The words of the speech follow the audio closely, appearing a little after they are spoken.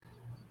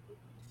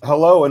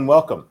Hello and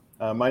welcome.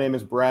 My name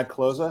is Brad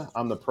Closa.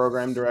 I'm the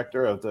program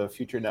director of the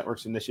Future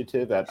Networks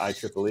Initiative at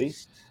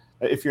IEEE.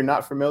 If you're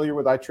not familiar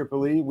with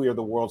IEEE, we are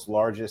the world's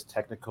largest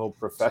technical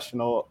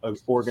professional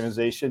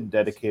organization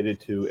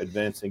dedicated to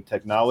advancing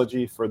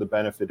technology for the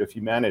benefit of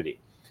humanity.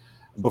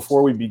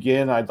 Before we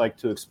begin, I'd like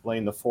to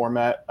explain the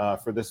format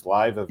for this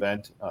live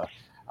event.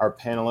 Our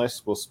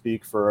panelists will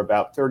speak for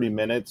about 30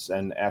 minutes,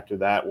 and after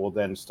that, we'll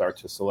then start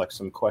to select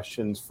some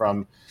questions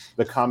from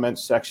the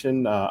comments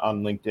section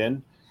on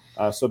LinkedIn.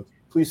 So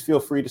please feel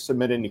free to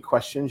submit any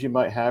questions you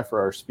might have for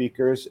our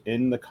speakers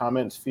in the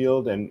comments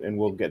field, and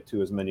we'll get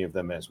to as many of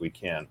them as we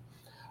can.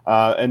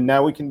 And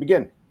now we can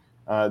begin.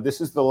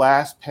 This is the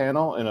last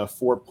panel in a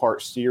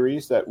 4-part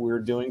series that we're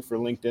doing for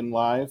LinkedIn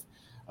Live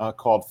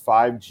called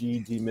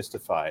 5G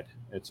Demystified.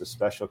 It's a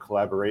special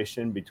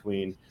collaboration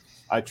between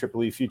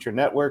IEEE Future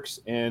Networks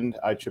and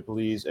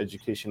IEEE's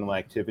Educational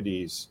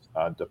Activities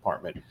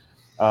Department.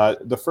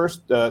 The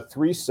first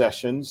 3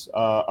 sessions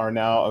are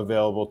now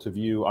available to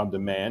view on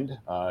demand.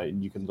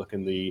 You can look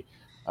in the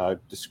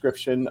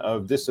description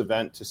of this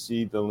event to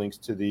see the links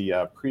to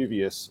the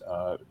previous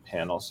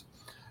panels.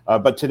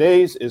 But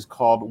today's is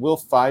called Will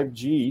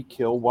 5G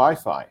Kill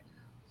Wi-Fi?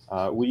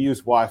 We use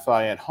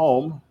Wi-Fi at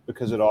home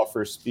because it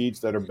offers speeds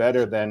that are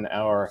better than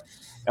our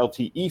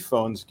LTE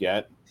phones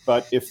get.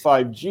 But if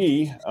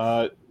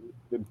 5G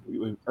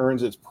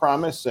earns its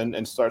promise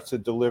and starts to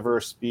deliver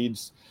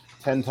speeds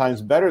 10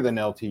 times better than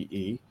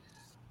LTE,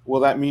 will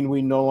that mean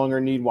we no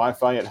longer need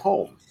Wi-Fi at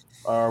home?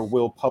 Or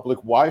will public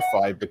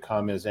Wi-Fi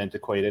become as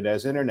antiquated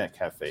as internet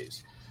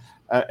cafes?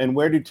 And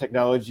where do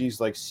technologies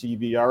like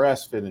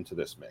CBRS fit into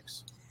this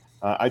mix?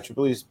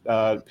 IEEE's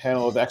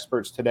panel of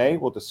experts today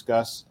will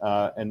discuss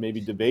and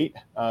maybe debate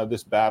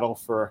this battle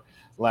for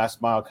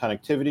last mile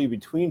connectivity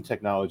between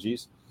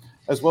technologies,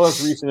 as well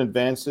as recent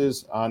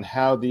advances on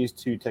how these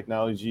two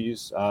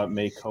technologies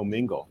may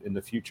commingle in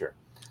the future.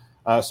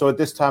 So at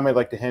this time, I'd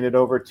like to hand it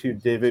over to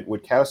David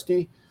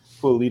Witkowski,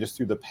 who will lead us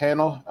through the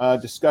panel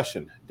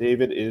discussion.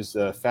 David is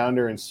the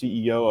founder and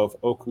CEO of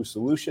Oku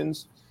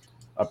Solutions,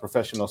 a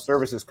professional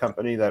services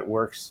company that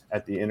works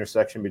at the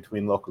intersection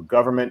between local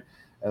government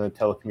and the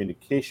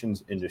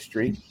telecommunications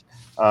industry.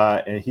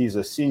 And he's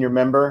a senior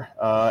member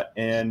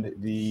and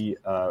the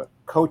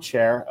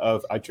co-chair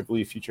of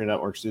IEEE Future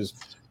Networks'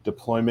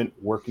 Deployment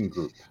Working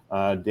Group.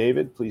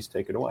 David, please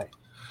take it away.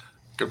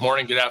 Good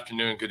morning, good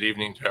afternoon, good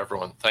evening to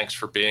everyone. Thanks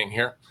for being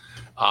here.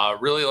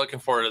 Really looking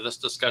forward to this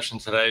discussion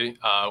today.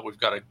 We've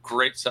got a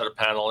great set of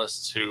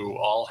panelists who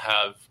all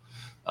have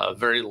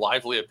very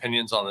lively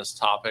opinions on this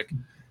topic,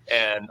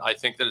 and I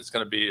think that it's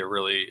going to be a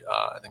really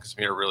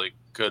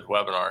good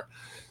webinar.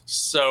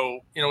 So,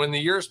 in the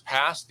years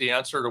past, the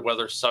answer to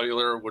whether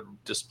cellular would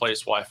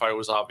displace Wi-Fi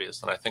was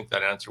obvious, and I think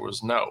that answer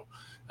was no.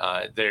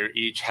 They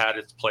each had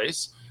its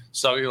place.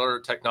 Cellular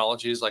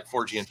technologies like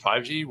 4G and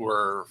 5G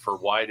were for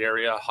wide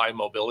area, high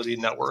mobility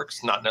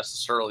networks, not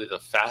necessarily the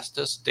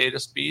fastest data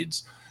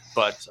speeds,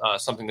 but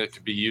something that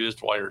could be used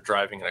while you're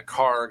driving in a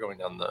car, going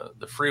down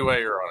the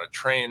freeway or on a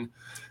train,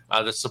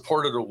 that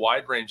supported a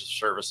wide range of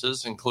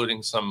services,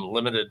 including some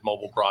limited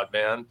mobile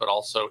broadband, but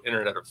also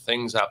Internet of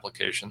Things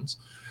applications.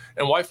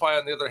 And Wi-Fi,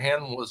 on the other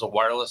hand, was a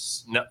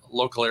wireless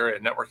local area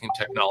networking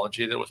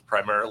technology that was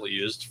primarily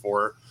used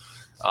for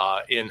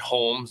in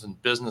homes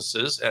and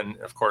businesses, and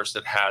of course,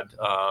 it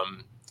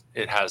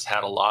has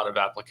had a lot of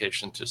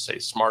application to, say,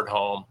 smart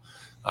home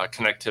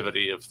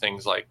connectivity of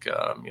things like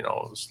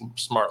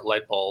smart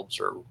light bulbs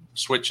or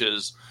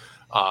switches,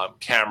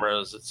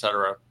 cameras,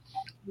 etc.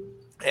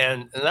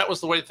 And that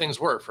was the way things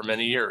were for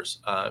many years.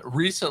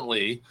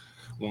 Recently,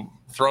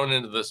 thrown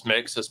into this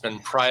mix has been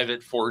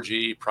private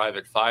 4G,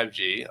 private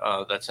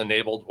 5G that's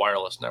enabled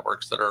wireless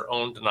networks that are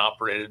owned and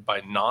operated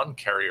by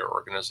non-carrier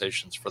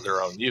organizations for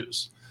their own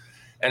use.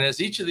 And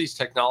as each of these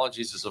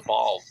technologies has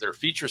evolved, their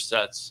feature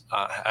sets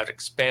have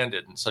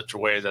expanded in such a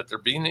way that they're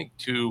beginning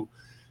to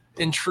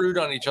intrude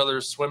on each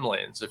other's swim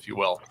lanes, if you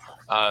will.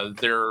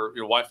 Their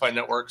Wi-Fi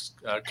networks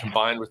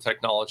combined with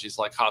technologies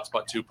like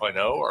Hotspot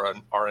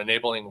 2.0 are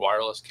enabling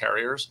wireless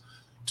carriers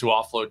to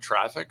offload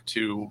traffic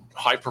to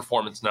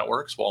high-performance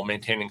networks while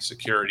maintaining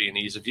security and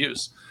ease of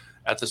use.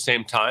 At the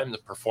same time, the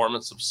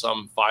performance of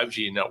some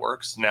 5G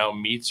networks now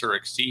meets or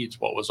exceeds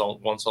what was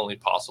once only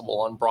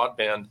possible on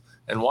broadband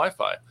and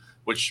Wi-Fi,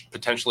 which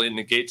potentially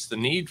negates the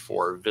need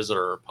for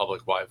visitor or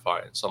public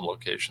Wi-Fi in some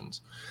locations.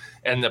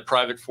 And the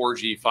private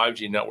 4G,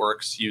 5G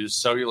networks use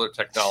cellular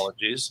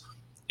technologies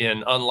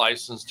in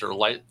unlicensed or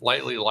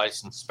lightly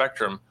licensed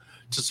spectrum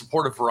to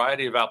support a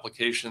variety of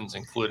applications,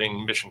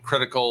 including mission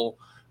critical,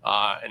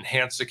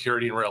 enhanced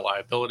security and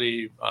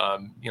reliability,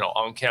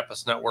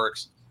 on-campus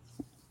networks.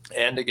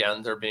 And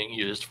again, they're being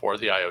used for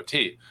the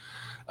IoT.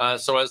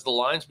 So as the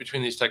lines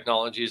between these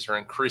technologies are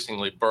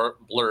increasingly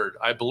blurred,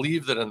 I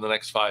believe that in the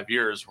next 5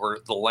 years, where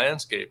the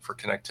landscape for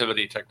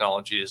connectivity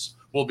technologies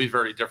will be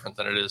very different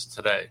than it is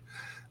today.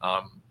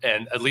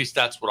 And at least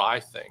that's what I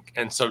think.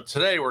 And so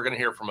today we're going to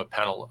hear from a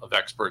panel of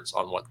experts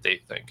on what they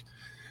think.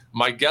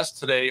 My guests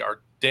today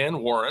are Dan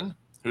Warren,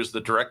 who's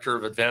the Director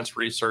of Advanced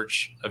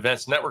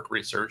Network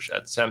Research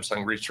at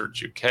Samsung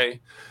Research UK,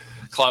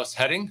 Klaus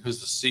Hedding, who's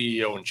the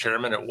CEO and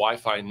Chairman at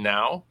Wi-Fi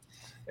Now,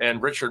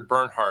 and Richard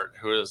Bernhardt,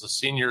 who is a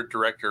Senior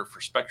Director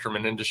for Spectrum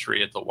and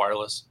Industry at the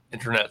Wireless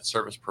Internet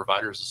Service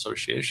Providers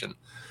Association.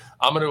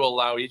 I'm going to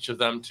allow each of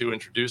them to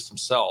introduce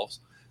themselves.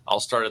 I'll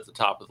start at the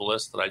top of the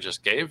list that I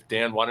just gave.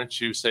 Dan, why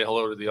don't you say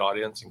hello to the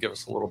audience and give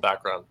us a little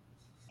background?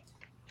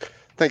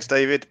 Thanks,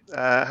 David.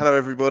 Hello,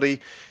 everybody.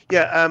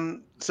 Yeah,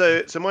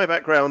 so my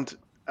background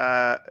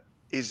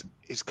is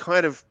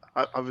kind of,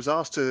 I was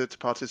asked to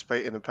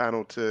participate in a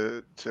panel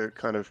to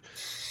kind of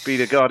be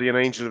the guardian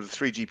angel of the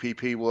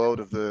 3GPP world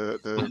of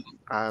the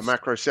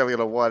macro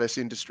cellular wireless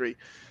industry.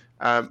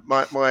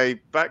 My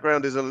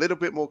background is a little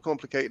bit more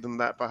complicated than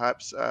that,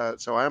 perhaps.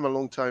 So I am a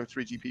long-time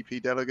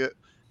 3GPP delegate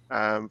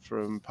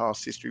from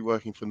past history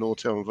working for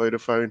Nortel and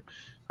Vodafone.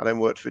 I then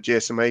worked for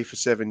GSMA for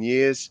 7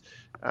 years,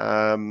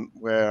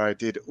 where I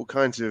did all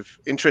kinds of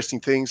interesting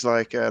things,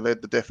 like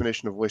led the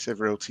definition of voice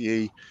over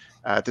LTE,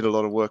 did a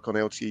lot of work on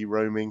LTE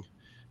roaming.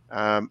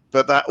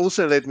 But that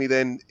also led me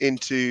then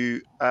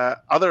into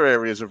other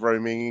areas of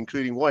roaming,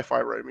 including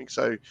Wi-Fi roaming.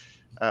 So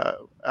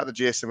at the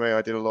GSMA,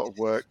 I did a lot of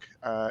work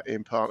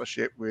in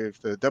partnership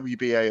with the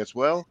WBA as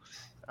well,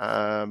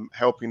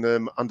 helping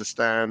them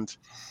understand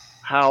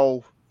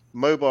how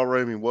mobile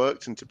roaming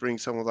worked and to bring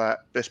some of that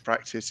best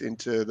practice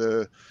into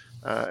the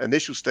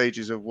initial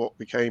stages of what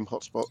became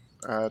Hotspot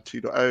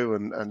 2.0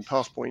 and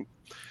Passpoint.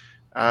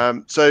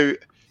 So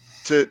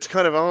to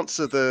kind of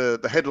answer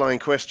the headline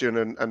question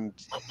and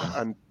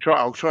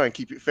I'll try and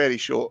keep it fairly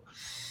short,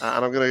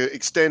 and I'm going to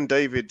extend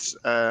David's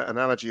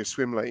analogy of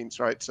swim lanes,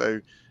 right? So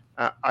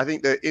I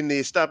think that in the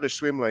established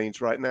swim lanes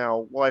right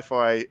now,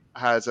 Wi-Fi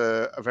has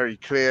a very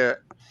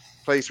clear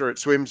place where it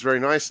swims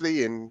very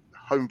nicely in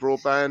home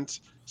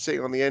broadband,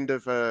 sitting on the end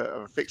of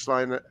a fixed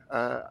line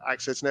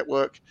access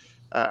network,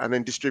 and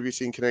then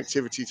distributing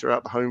connectivity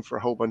throughout the home for a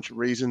whole bunch of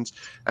reasons.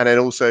 And then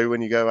also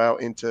when you go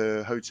out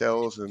into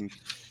hotels and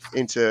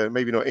into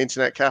maybe not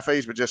internet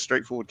cafes, but just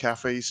straightforward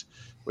cafes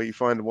where you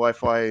find the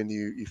Wi-Fi and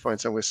you find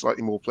somewhere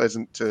slightly more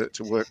pleasant to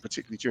work,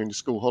 particularly during the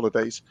school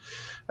holidays.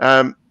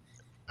 And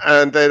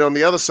then on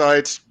the other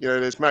side,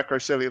 there's macro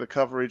cellular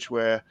coverage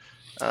where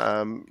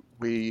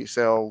we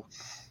sell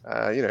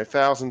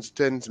thousands,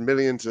 tens of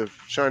millions of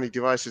shiny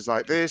devices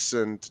like this,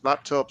 and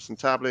laptops and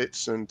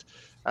tablets, and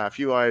a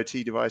few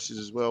IoT devices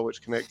as well,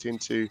 which connect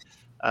into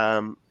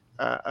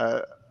a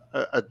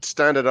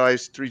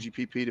standardized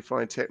 3GPP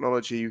defined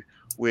technology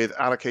with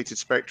allocated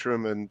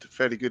spectrum and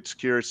fairly good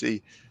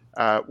security,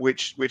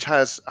 which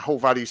has a whole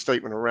value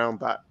statement around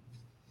that.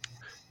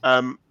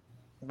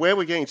 Where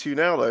we're getting to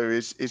now, though,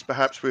 is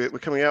perhaps we're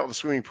coming out of the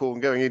swimming pool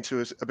and going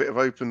into a bit of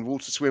open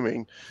water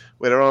swimming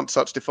where there aren't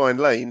such defined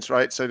lanes,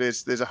 right? So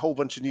there's a whole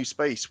bunch of new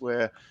space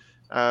where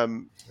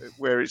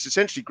it's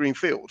essentially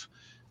greenfield.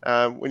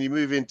 When you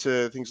move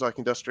into things like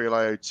industrial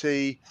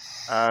IoT,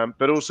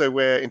 but also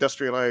where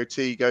industrial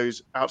IoT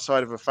goes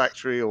outside of a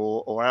factory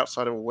or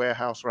outside of a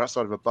warehouse or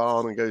outside of a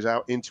barn and goes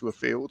out into a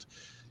field,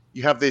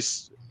 you have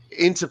this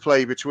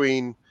interplay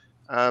between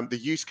the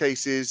use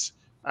cases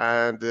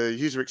and the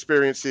user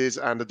experiences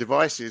and the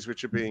devices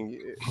which are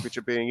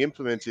being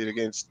implemented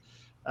against,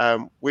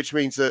 which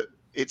means that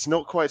it's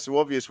not quite so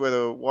obvious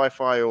whether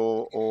Wi-Fi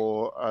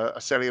or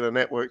a cellular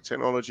network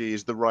technology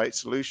is the right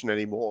solution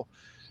anymore.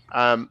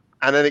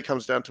 And then it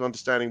comes down to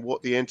understanding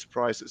what the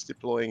enterprise that's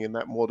deploying in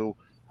that model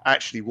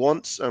actually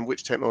wants and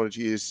which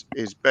technology is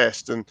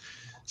best. And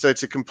so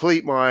to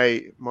complete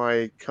my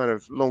kind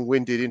of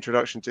long-winded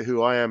introduction to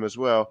who I am as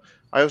well,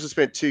 I also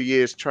spent 2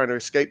 years trying to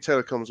escape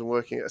telecoms and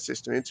working at a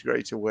system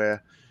integrator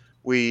where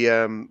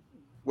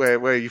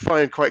where you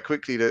find quite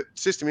quickly that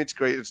system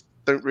integrators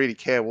don't really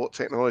care what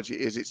technology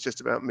it is. It's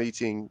just about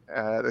meeting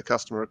the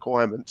customer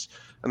requirements,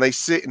 and they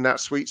sit in that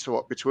sweet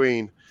spot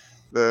between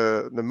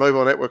the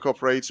mobile network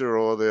operator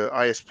or the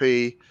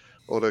ISP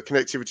or the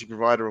connectivity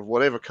provider of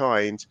whatever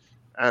kind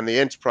and the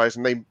enterprise,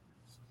 and they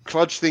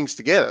cludge things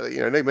together.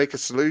 They make a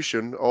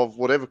solution of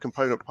whatever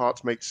component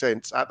parts make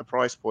sense at the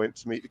price point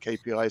to meet the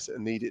KPIs that are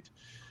needed.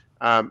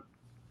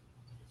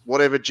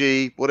 Whatever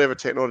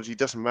technology,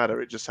 doesn't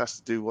matter. It just has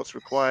to do what's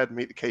required,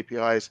 meet the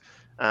KPIs,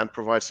 and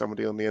provide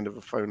somebody on the end of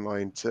a phone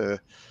line to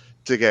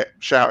get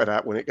shouted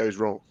at when it goes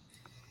wrong.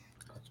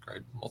 That's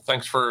great. Well,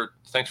 thanks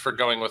for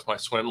going with my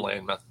swim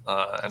lane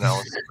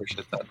analogy.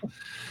 Appreciate that.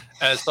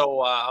 And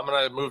so I'm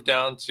going to move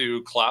down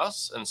to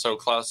Klaus. And so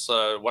Klaus,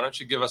 why don't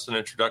you give us an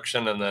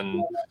introduction and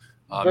then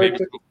maybe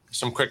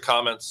some quick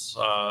comments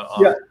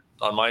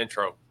on my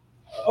intro.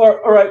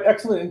 All right.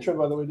 Excellent intro,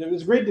 by the way, David.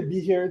 It's great to be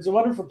here. It's a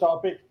wonderful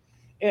topic.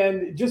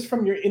 And just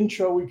from your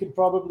intro, we could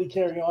probably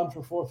carry on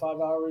for 4 or 5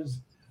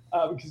 hours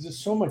because there's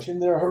so much in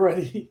there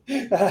already,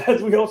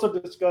 as we also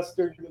discussed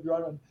during the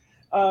drawing.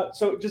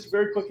 So just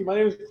very quickly, my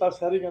name is Klaus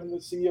Hedding. I'm the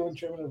CEO and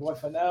chairman of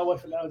Wi-Fi Now.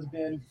 Wi-Fi Now has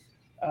been,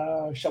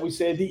 shall we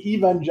say, the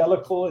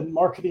evangelical and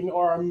marketing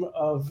arm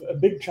of a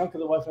big chunk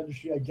of the Wi-Fi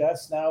industry, I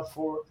guess, now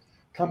for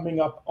coming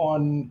up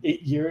on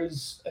 8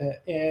 years.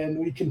 And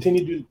we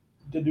continue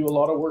to do a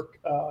lot of work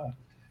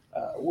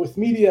with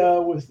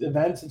media, with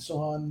events, and so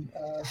on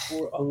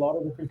for a lot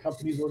of different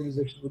companies,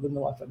 organizations within the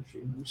Wi-Fi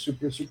industry. I'm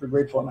super, super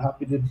grateful and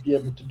happy to be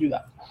able to do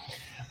that.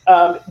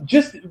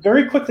 Just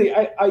very quickly,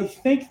 I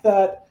think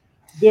that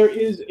there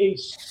is a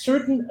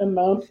certain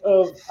amount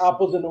of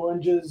apples and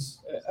oranges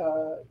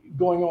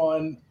going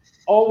on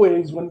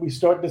always when we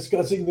start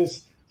discussing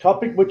this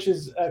topic, which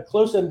is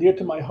close and dear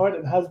to my heart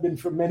and has been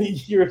for many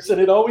years,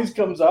 and it always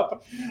comes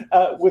up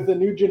with a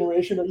new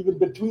generation or even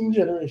between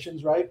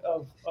generations, right,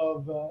 of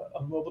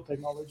mobile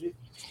technology.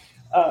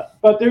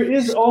 But there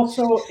is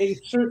also a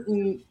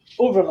certain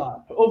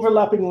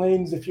overlapping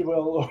lanes, if you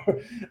will,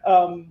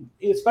 or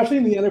especially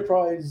in the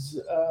enterprise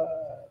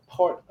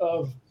part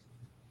of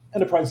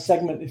enterprise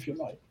segment, if you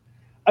like.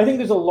 I think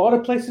there's a lot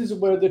of places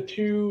where the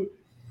two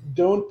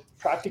don't,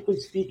 practically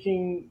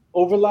speaking,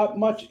 overlap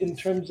much in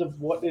terms of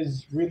what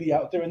is really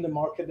out there in the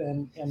market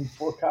and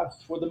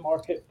forecasts for the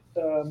market.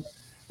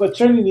 But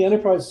certainly in the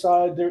enterprise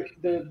side,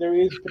 there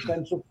is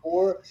potential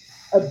for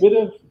a bit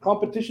of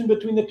competition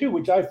between the two,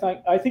 which I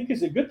think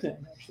is a good thing,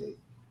 actually.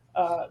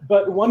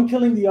 But one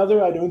killing the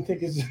other, I don't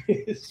think is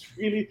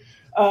really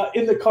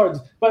in the cards.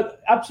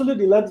 But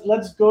absolutely,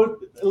 let's go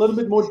a little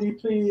bit more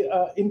deeply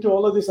into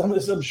all of this,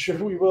 as I'm sure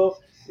we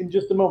will in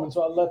just a moment.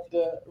 So I'll let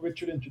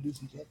Richard introduce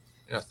himself.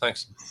 Yeah,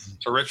 thanks.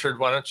 So Richard,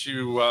 why don't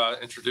you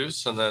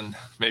introduce, and then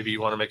maybe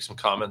you want to make some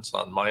comments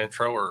on my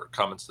intro or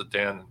comments that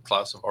Dan and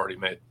Klaus have already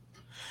made.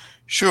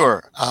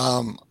 Sure.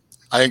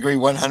 I agree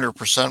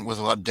 100% with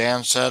what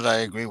Dan said. I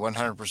agree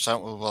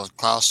 100% with what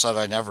Klaus said.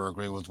 I never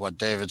agree with what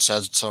David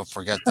said, so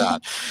forget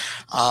that.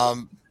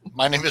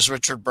 My name is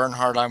Richard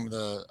Bernhardt. I'm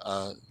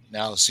the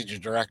now Senior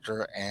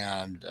Director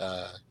and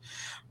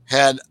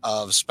Head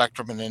of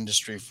Spectrum and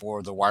Industry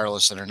for the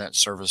Wireless Internet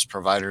Service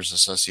Providers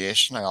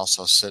Association. I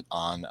also sit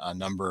on a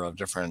number of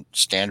different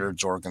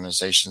standards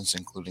organizations,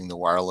 including the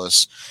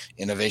Wireless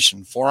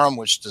Innovation Forum,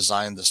 which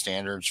designed the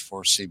standards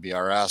for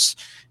CBRS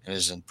and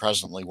is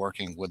presently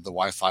working with the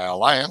Wi-Fi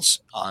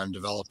Alliance on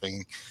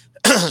developing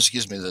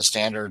the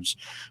standards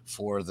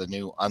for the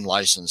new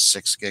unlicensed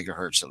 6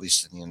 gigahertz, at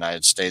least in the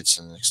United States,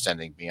 and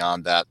extending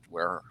beyond that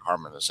where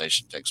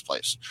harmonization takes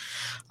place.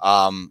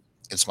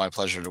 It's my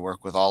pleasure to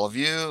work with all of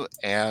you.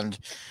 And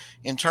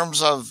in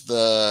terms of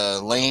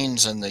the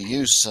lanes and the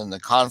use and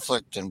the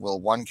conflict and will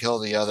one kill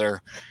the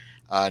other,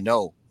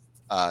 no,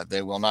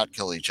 they will not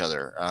kill each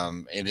other.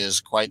 It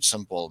is quite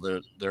simple.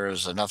 There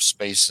is enough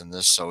space in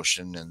this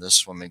ocean, in this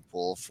swimming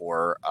pool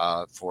for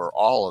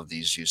all of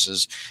these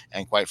uses.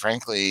 And quite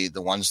frankly,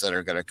 the ones that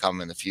are going to come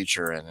in the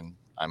future, and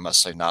I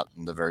must say not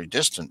in the very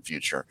distant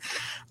future,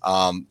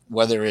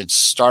 whether it's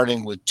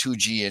starting with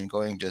 2G and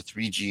going to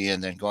 3G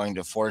and then going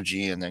to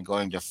 4G and then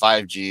going to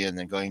 5G and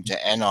then going to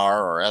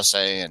NR or SA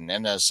and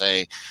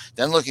NSA,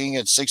 then looking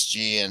at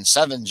 6G and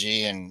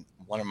 7G. And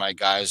one of my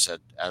guys at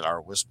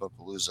our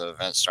Wispapalooza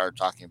event started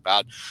talking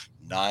about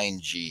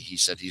 9G. He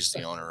said he's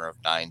the owner of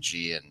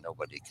 9G and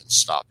nobody can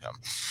stop him.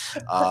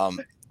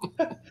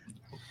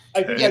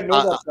 I think I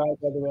know that guy,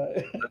 by the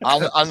way.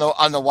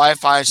 on the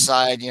Wi-Fi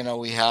side,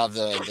 we have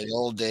the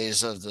old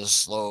days of the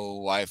slow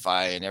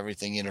Wi-Fi and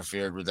everything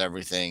interfered with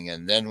everything.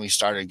 And then we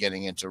started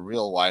getting into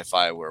real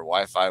Wi-Fi, where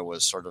Wi-Fi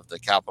was sort of the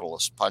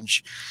capitalist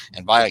punch.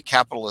 And by a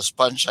capitalist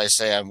punch, I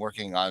say I'm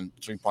working on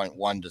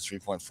 3.1 to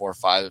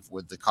 3.45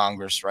 with the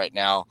Congress right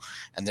now.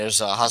 And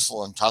there's a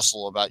hustle and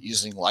tussle about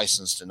using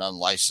licensed and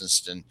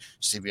unlicensed and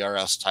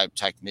CBRS type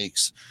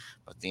techniques.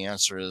 But the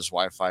answer is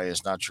Wi-Fi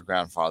is not your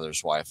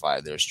grandfather's Wi-Fi.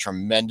 There's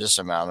tremendous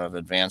amount of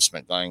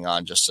advancement going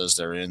on, just as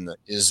there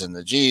is in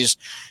the Gs,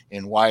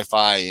 in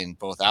Wi-Fi, in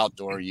both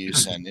outdoor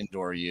use and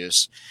indoor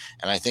use.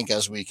 And I think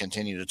as we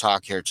continue to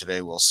talk here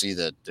today, we'll see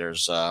that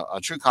there's a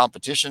true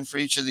competition for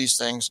each of these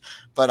things.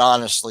 But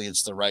honestly,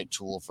 it's the right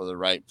tool for the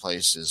right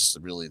place is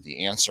really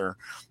the answer.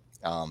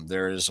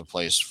 There is a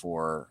place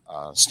for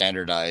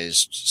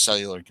standardized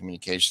cellular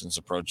communications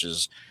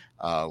approaches,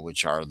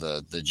 which are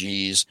the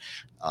Gs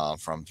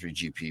from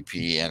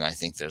 3GPP. And I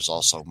think there's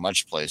also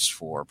much place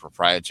for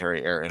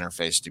proprietary air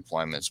interface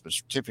deployments,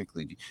 which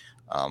typically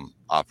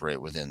operate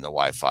within the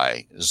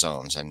Wi-Fi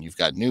zones. And you've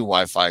got new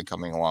Wi-Fi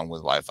coming along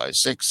with Wi-Fi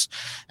 6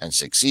 and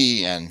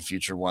 6E and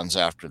future ones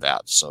after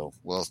that. So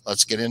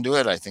let's get into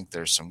it. I think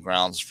there's some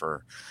grounds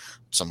for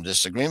some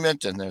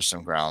disagreement, and there's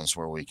some grounds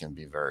where we can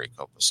be very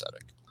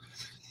copacetic.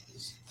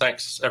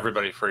 Thanks,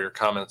 everybody, for your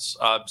comments.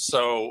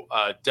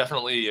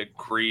 Definitely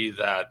agree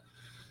that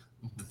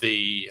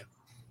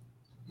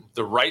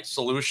the right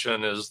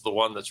solution is the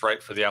one that's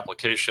right for the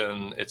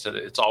application.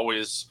 It's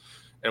always,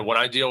 and when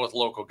I deal with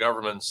local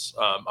governments,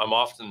 I'm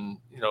often,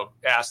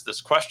 asked this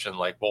question,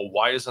 like, well,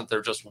 why isn't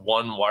there just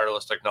one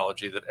wireless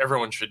technology that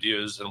everyone should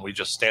use and we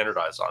just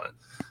standardize on it?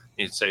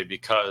 You'd say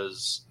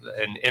because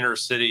an inner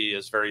city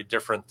is very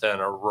different than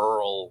a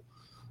rural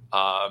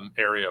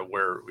area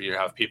where you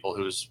have people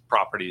whose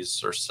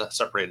properties are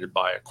separated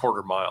by a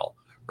quarter mile.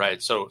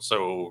 Right.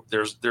 So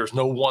there's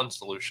no one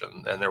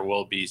solution, and there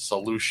will be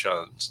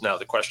solutions. Now,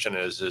 the question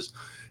is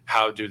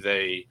how do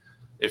they,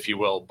 if you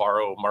will,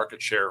 borrow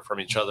market share from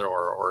each other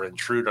or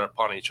intrude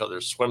upon each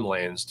other's swim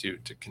lanes to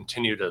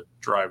continue to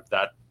drive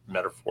that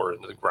metaphor,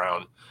 into the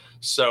ground.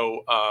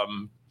 So,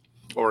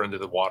 or into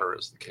the water,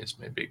 as the case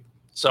may be.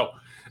 So,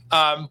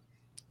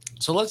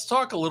 so let's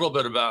talk a little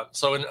bit about,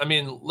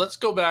 let's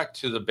go back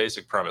to the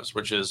basic premise,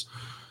 which is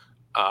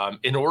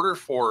in order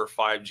for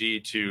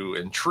 5G to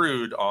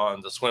intrude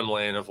on the swim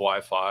lane of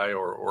Wi-Fi,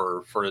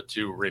 or for it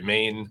to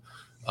remain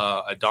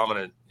a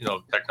dominant,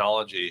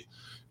 technology,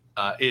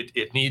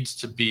 it needs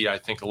to be, I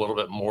think, a little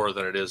bit more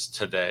than it is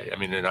today.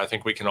 And I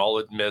think we can all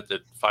admit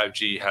that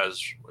 5G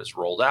has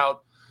rolled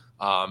out.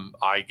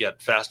 I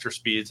get faster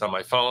speeds on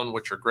my phone,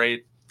 which are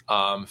great.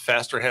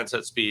 Faster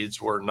handset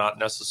speeds were not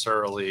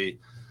necessarily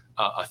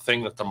a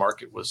thing that the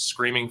market was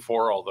screaming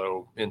for,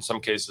 although in some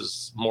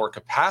cases more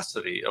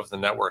capacity of the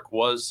network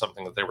was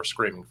something that they were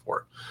screaming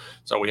for.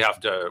 So we have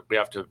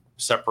to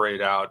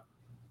separate out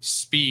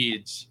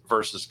speeds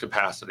versus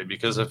capacity,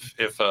 because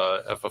if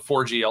a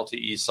 4G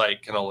LTE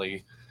site can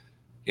only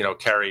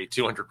carry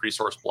 200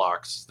 resource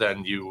blocks,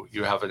 then you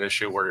have an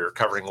issue where you're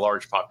covering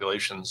large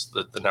populations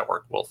that the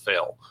network will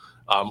fail,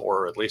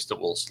 or at least it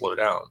will slow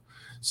down.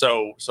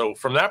 So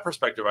from that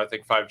perspective, I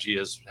think 5G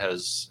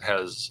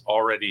has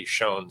already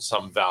shown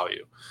some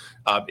value.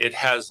 It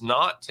has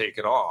not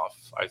taken off,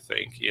 I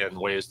think, in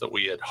ways that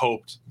we had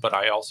hoped, but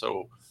I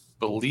also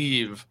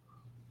believe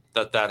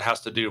that has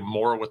to do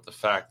more with the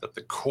fact that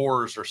the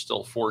cores are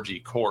still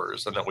 4G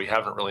cores, and that we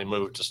haven't really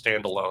moved to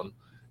standalone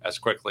as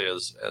quickly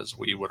as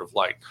we would have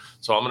liked.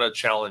 So I'm going to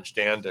challenge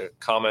Dan to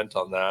comment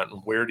on that.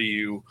 And where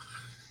do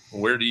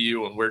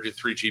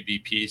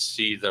 3GPP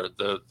see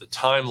the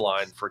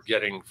timeline for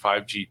getting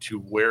 5G to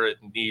where it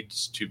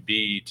needs to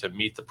be to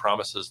meet the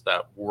promises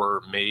that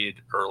were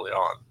made early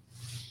on?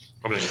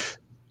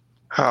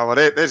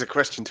 There's a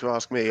question to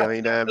ask me.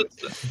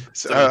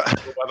 It's a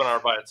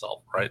webinar by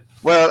itself, right?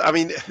 Well,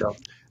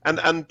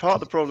 and part of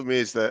the problem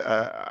is that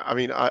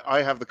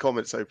I have the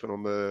comments open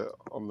on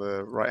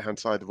the right hand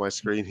side of my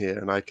screen here,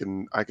 and I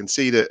can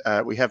see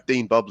that we have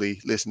Dean Bubley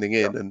listening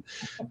in,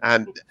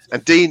 and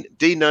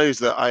Dean knows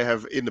that I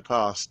have in the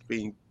past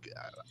been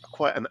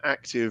quite an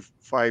active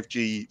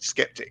 5G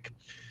skeptic.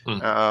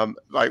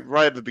 Like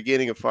right at the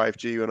beginning of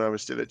 5G, when I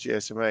was still at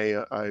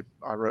GSMA,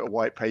 I wrote a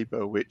white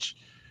paper which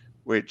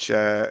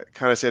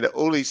kind of said that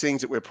all these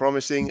things that we're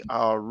promising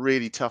are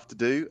really tough to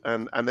do,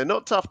 and they're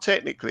not tough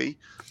technically,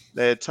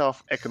 they're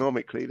tough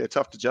economically, they're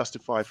tough to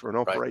justify for an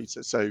operator.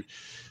 Right. So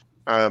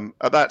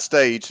at that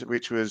stage,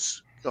 which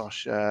was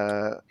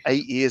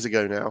 8 years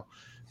ago now,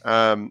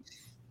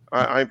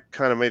 I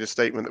kind of made a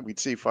statement that we'd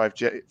see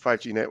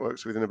 5G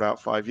networks within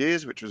about 5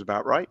 years, which was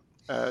about right.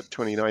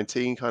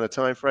 2019 kind of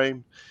time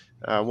frame.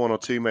 One or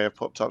two may have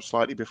popped up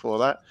slightly before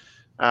that,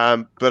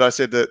 but I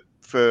said that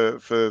for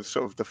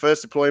sort of the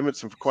first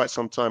deployments and for quite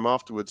some time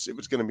afterwards, it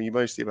was going to be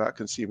mostly about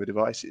consumer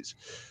devices.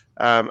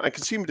 And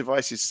consumer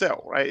devices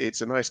sell, right?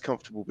 It's a nice,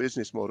 comfortable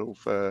business model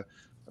for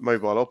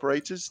mobile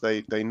operators.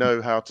 They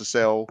know how to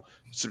sell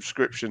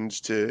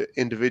subscriptions to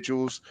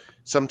individuals,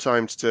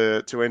 sometimes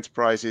to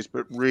enterprises,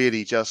 but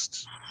really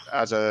just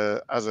as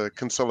a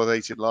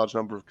consolidated large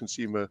number of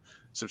consumer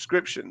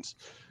subscriptions.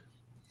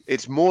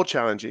 It's more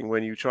challenging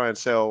when you try and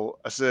sell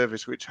a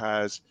service which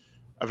has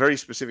a very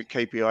specific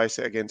KPI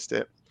set against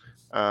it,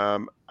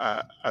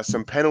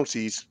 some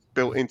penalties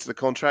built into the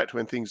contract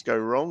when things go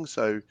wrong.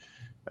 So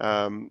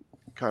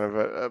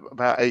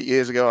about 8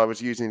 years ago, I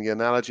was using the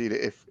analogy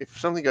that if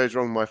something goes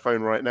wrong with my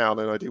phone right now,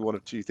 then I do one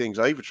of two things.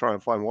 I either try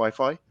and find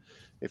Wi-Fi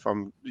if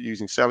I'm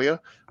using cellular,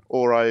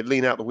 or I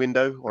lean out the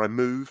window, or I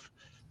move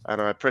and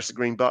I press the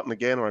green button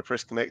again, or I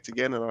press connect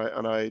again,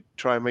 and I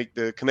try and make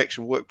the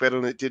connection work better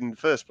than it did in the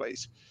first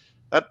place.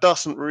 That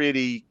doesn't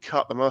really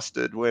cut the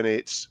mustard when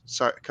it's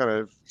kind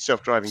of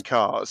self-driving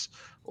cars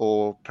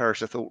or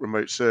Paris thought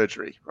remote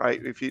surgery,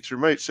 right? If it's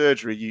remote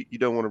surgery, you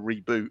don't want to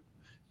reboot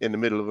in the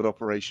middle of an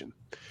operation.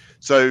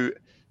 So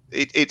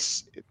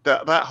it's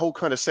that whole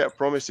kind of set of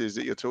promises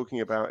that you're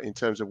talking about in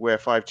terms of where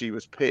 5G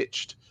was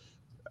pitched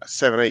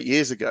 7-8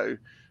 years ago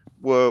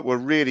were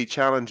really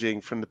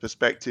challenging from the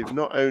perspective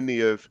not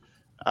only of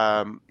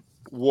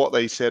what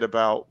they said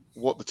about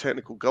what the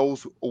technical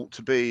goals ought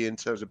to be in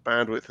terms of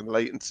bandwidth and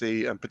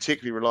latency, and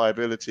particularly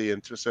reliability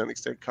and to a certain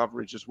extent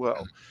coverage as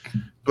well,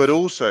 but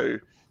also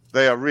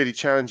they are really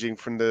challenging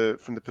from the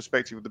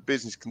perspective of the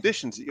business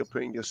conditions that you're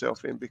putting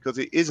yourself in, because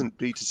it isn't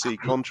B2C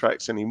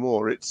contracts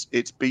anymore. It's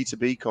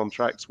B2B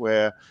contracts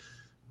where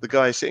the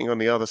guy sitting on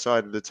the other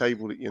side of the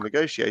table that you're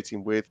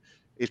negotiating with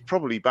is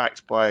probably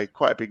backed by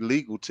quite a big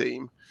legal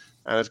team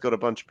and has got a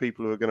bunch of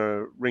people who are going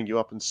to ring you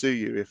up and sue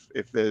you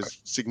if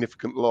there's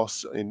significant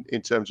loss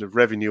in terms of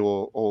revenue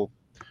or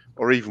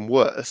even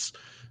worse,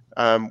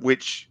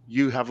 which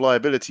you have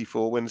liability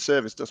for when the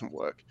service doesn't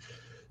work.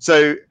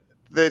 So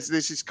there's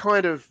this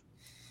kind of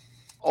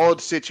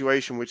odd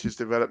situation which has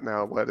developed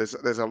now where there's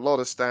a lot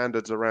of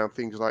standards around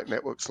things like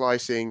network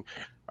slicing,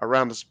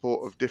 around the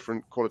support of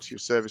different quality of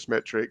service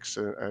metrics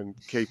and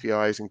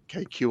KPIs and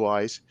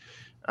KQIs.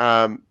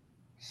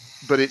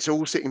 But it's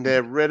all sitting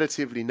there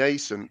relatively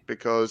nascent,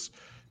 because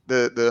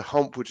the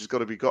hump which has got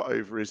to be got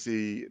over is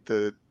the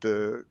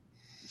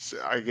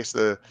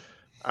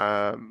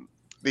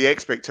the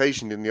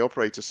expectation in the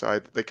operator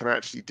side that they can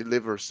actually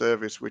deliver a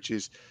service which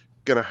is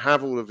going to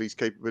have all of these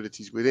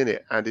capabilities within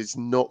it and is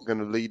not going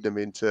to lead them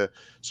into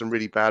some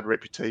really bad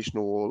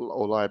reputational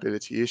or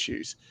liability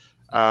issues.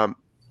 And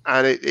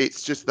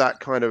it's just that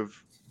kind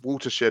of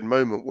watershed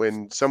moment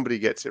when somebody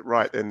gets it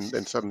right,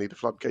 then suddenly the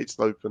floodgates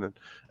open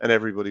and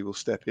everybody will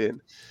step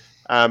in.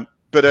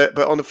 But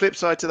on the flip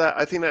side to that,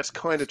 I think that's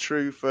kind of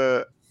true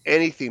for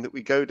anything that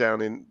we go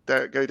down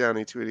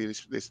into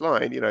this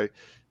line. You know,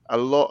 a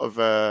lot of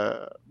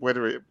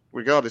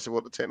regardless of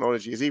what the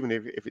technology is, even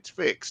if it's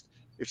fixed,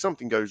 if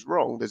something goes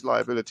wrong, there's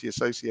liability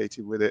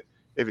associated with it.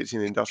 If it's in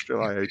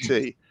industrial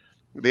IoT,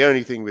 the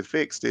only thing with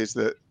fixed is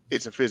that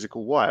it's a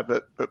physical wire,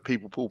 but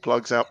people pull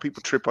plugs out,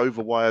 people trip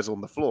over wires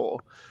on the floor.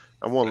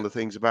 And one of the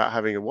things about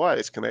having a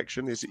wireless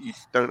connection is that you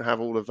don't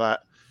have all of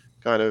that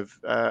kind of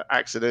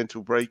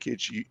accidental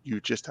breakage. You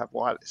just have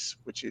wireless,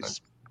 which is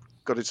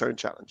got its own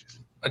challenges.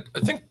 I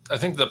think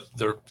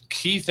the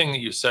key thing that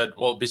you said,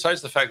 well,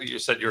 besides the fact that you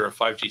said you're a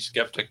 5G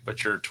skeptic,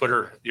 but your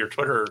Twitter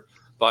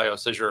bio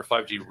says you're a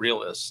 5G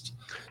realist.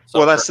 So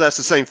well, that's the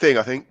same thing,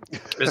 I think.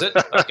 Is it?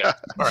 Okay. All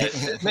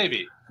right.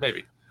 Maybe.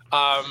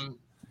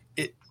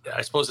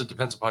 I suppose it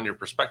depends upon your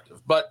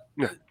perspective, but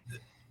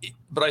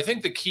I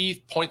think the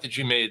key point that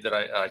you made that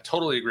I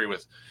totally agree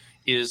with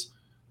is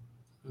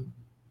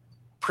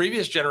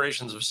previous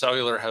generations of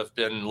cellular have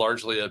been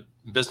largely a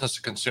business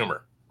to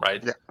consumer,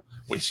 right? Yeah.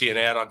 We see an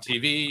ad on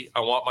TV.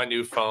 I want my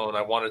new phone.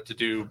 I want it to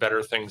do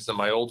better things than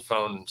my old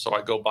phone, so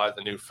I go buy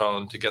the new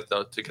phone to get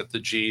the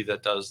G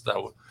that does that.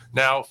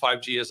 Now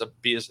 5G is a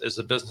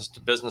business to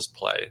business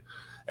play,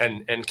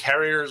 and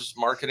carriers,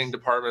 marketing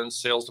departments,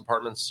 sales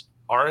departments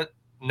aren't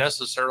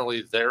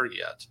necessarily there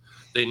yet.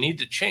 They need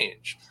to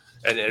change.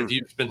 And if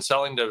you've been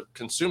selling to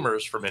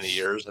consumers for many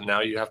years, and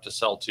now you have to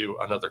sell to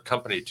another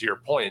company, to your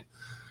point,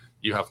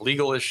 you have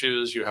legal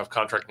issues, you have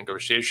contract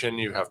negotiation,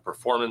 you have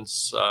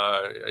performance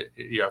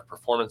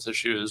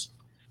issues,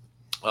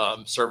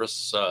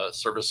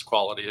 service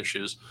quality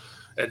issues.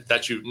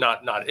 That you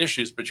not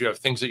issues, but you have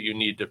things that you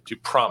need to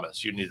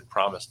promise. You need to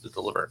promise to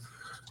deliver.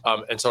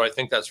 And so I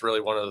think that's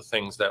really one of the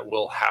things that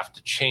will have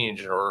to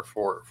change in order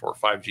for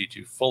 5G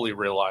to fully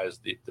realize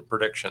the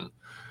prediction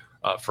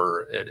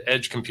for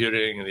edge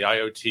computing and the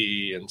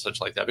IoT and such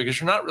like that,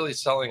 because you're not really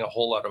selling a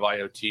whole lot of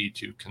IoT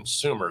to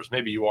consumers.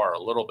 Maybe you are a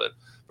little bit,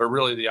 but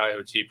really the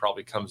IoT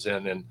probably comes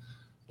in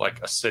like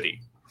a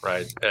city,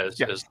 right?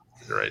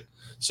 Right.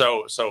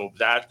 So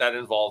that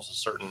involves a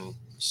certain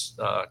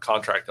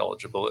contract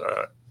eligibility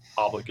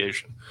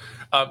obligation.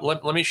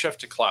 Let me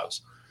shift to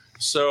Klaus.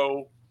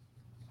 So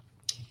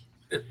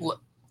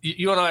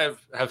you and I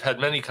have had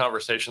many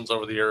conversations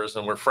over the years,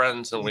 and we're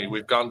friends, and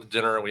we've gone to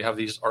dinner, and we have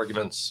these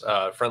arguments,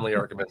 friendly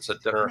arguments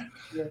at dinner.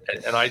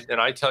 And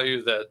I tell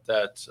you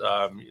that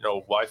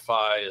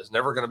Wi-Fi is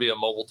never going to be a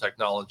mobile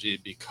technology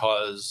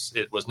because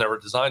it was never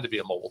designed to be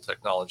a mobile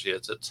technology.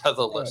 It's a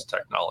tetherless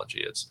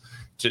technology. It's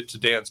to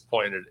Dan's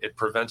point, it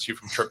prevents you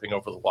from tripping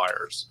over the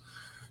wires.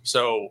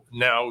 So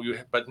now we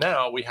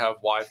have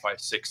Wi-Fi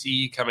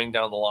 6E coming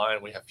down the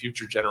line. We have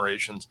future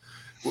generations.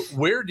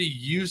 Where do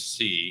you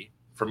see,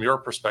 from your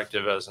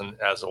perspective as a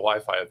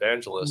Wi-Fi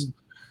evangelist,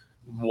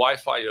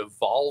 Wi-Fi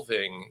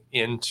evolving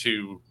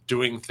into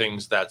doing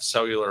things that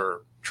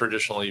cellular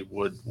traditionally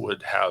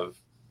would have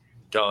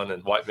done,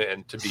 and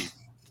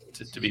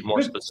to be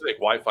more specific,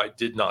 Wi-Fi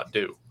did not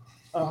do?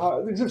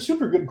 It's a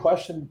super good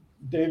question,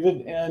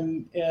 David,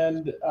 and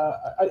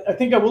I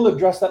think I will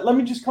address that. Let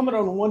me just comment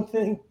on one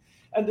thing.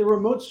 And the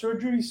remote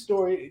surgery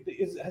story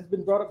has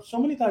been brought up so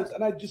many times,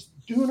 and I just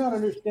do not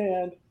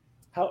understand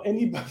how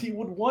anybody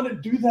would want to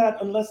do that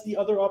unless the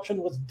other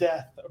option was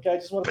death. Okay, I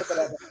just want to put that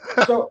out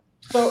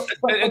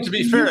there.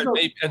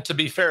 To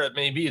be fair, it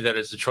may be that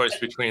it's a choice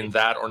between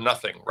that or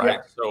nothing,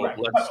 right? Yeah,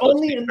 but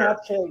only in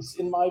that case,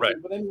 in my view.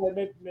 But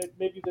anyway,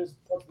 maybe there's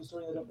part of the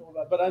story I don't know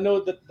about. But I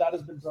know that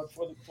has been brought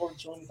forward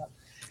so many times.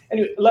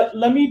 Anyway,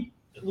 let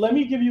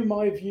me give you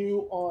my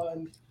view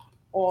on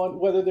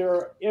whether there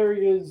are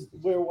areas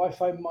where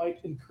Wi-Fi might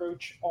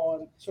encroach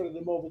on sort of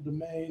the mobile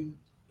domain.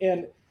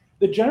 And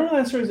the general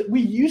answer is that we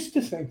used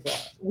to think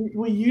that.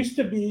 We used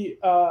to be,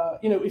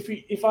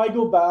 if I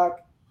go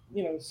back,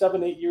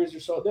 7-8 years or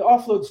so, the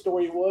offload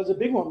story was a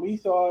big one. We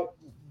thought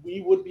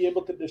we would be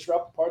able to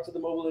disrupt parts of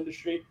the mobile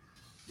industry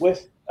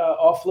with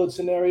offload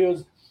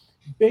scenarios,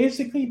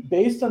 basically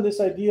based on this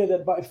idea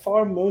that by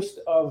far most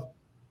of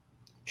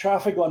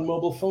traffic on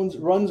mobile phones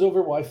runs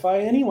over Wi-Fi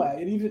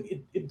anyway.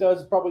 It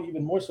does probably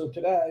even more so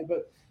today,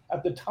 but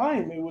at the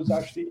time it was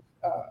actually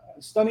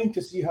stunning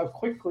to see how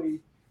quickly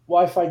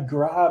Wi-Fi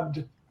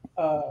grabbed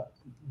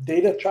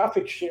data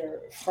traffic share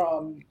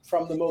from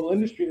the mobile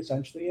industry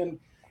essentially, and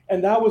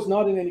that was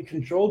not in any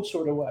controlled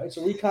sort of way.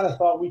 So we kind of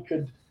thought we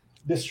could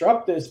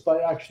disrupt this by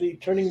actually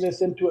turning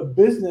this into a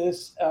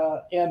business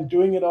and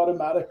doing it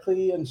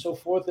automatically and so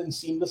forth and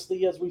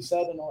seamlessly, as we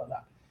said, and all of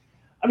that.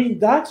 I mean,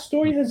 that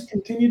story has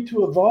continued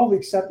to evolve,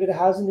 except it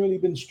hasn't really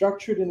been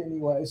structured in any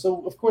way.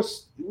 So, of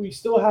course, we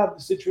still have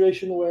the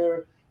situation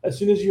where as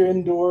soon as you're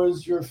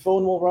indoors, your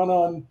phone will run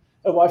on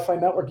a Wi-Fi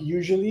network,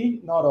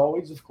 usually, not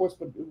always, of course,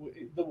 but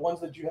the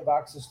ones that you have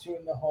access to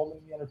in the home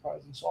and the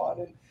enterprise and so on.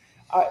 And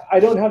I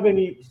don't have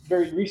any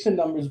very recent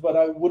numbers, but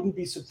I wouldn't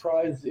be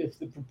surprised if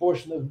the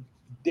proportion of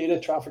data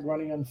traffic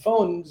running on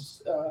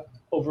phones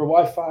over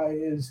Wi-Fi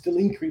is still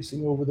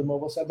increasing over the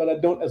mobile side. But I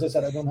don't, as I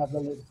said, I don't have the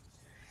latest.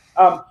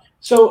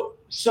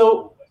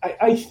 So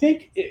I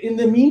think in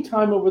the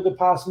meantime, over the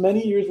past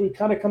many years, we've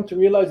kind of come to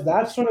realize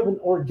that's sort of an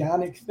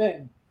organic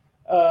thing.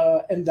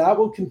 And that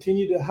will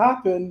continue to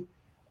happen,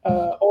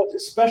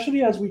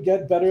 especially as we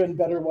get better and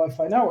better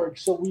Wi-Fi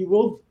networks. So we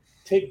will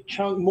take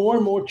more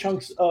and more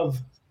chunks of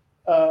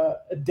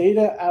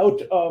data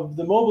out of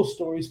the mobile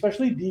story,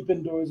 especially deep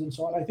indoors and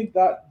so on. I think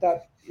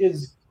that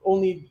is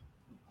only,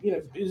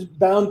 is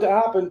bound to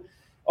happen.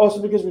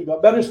 Also because we've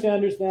got better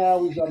standards now,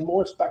 we've got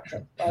more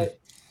spectrum, right?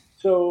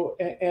 So,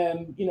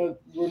 and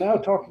we're now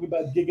talking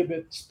about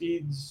gigabit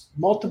speeds,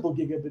 multiple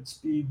gigabit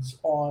speeds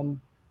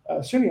on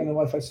certainly on the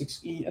Wi-Fi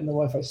 6E and the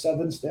Wi-Fi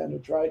 7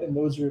 standards, right? And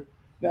those are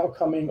now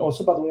coming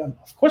also, by the way,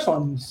 of course,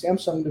 on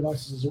Samsung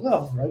devices as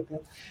well, right?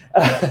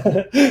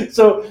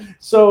 So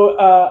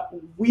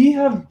we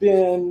have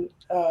been,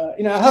 I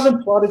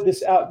haven't plotted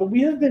this out, but we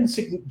have been,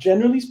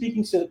 generally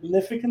speaking,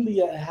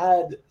 significantly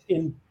ahead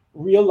in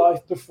real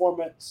life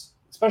performance,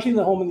 especially in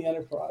the home and the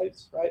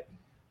enterprise, right?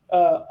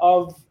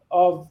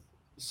 Of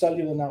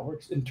cellular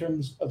networks in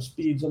terms of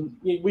speeds. And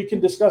we can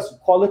discuss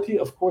quality,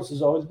 of course,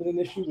 has always been an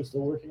issue. We're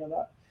still working on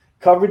that.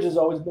 Coverage has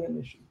always been an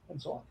issue, and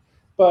so on.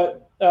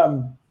 But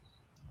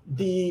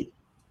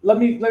let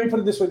me put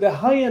it this way: the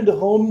high-end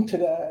home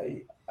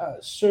today,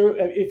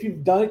 if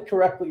you've done it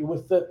correctly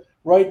with the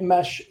right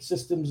mesh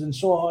systems and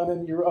so on,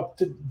 and you're up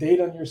to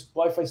date on your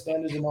Wi-Fi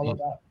standards and all of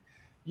that,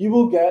 you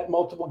will get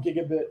multiple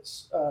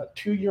gigabits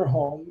to your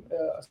home,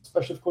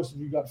 especially, of course, if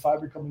you've got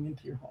fiber coming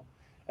into your home.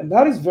 And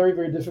that is very,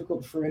 very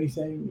difficult for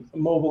anything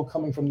mobile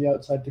coming from the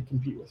outside to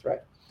compete with,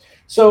 right?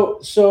 So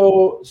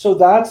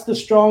that's the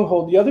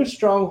stronghold. The other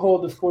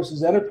stronghold, of course,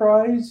 is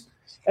enterprise.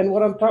 And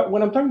when I'm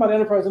talking about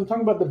enterprise, I'm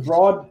talking about the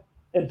broad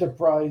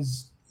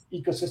enterprise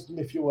ecosystem,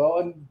 if you will.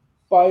 And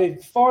by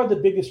far the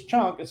biggest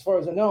chunk, as far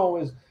as I know,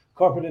 is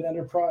corporate and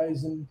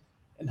enterprise and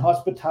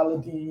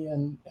hospitality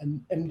and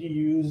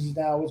MDUs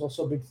now is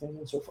also a big thing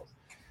and so forth.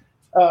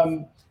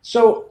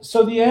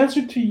 So the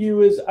answer to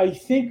you is, I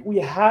think we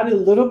had a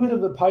little bit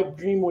of a pipe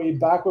dream way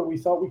back where we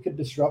thought we could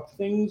disrupt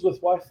things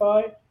with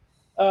Wi-Fi.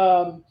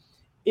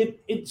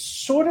 It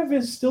sort of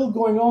is still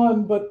going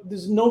on, but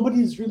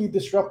nobody's really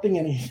disrupting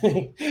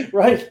anything,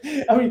 right?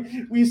 I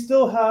mean, we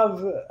still have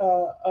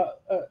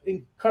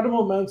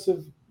incredible amounts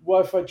of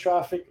Wi-Fi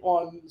traffic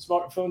on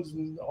smartphones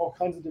and all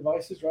kinds of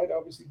devices, right?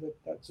 Obviously,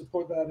 that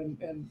support that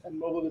and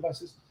mobile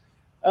devices.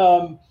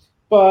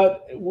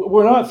 But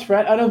we're not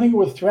I don't think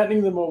we're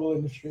threatening the mobile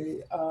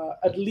industry,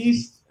 at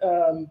least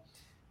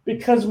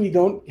because we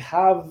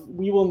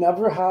will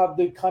never have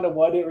the kind of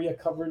wide area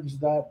coverage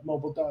that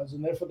mobile does,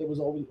 and therefore there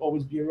will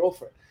always be a role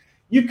for it.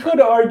 You could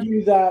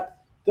argue that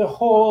the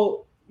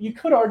whole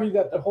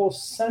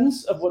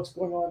sense of what's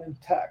going on in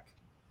tech,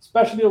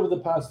 especially over the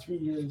past 3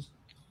 years,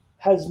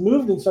 has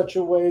moved in such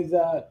a way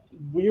that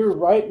we're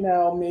right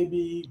now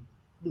maybe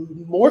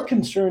more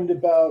concerned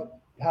about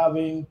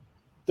having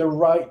the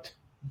right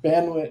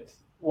bandwidth,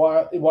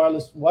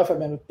 wireless Wi-Fi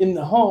bandwidth in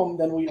the home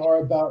than we are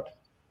about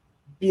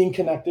being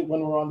connected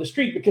when we're on the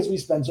street, because we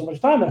spend so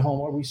much time at home,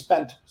 or we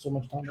spent so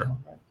much time at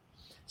home, right?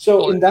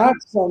 So in that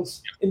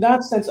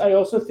sense, I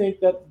also think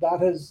that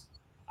has,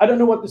 I don't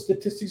know what the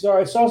statistics are.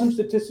 I saw some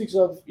statistics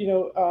of,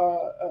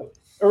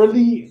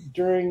 early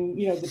during,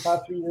 the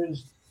past 3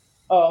 years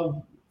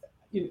of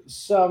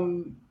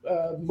some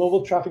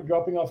mobile traffic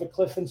dropping off a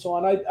cliff and so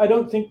on. I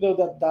don't think, though,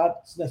 that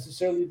that's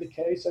necessarily the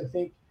case. I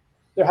think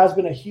there has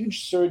been a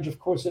huge surge, of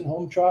course, in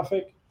home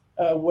traffic.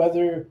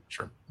 Whether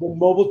the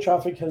mobile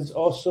traffic has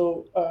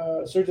also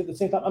surged at the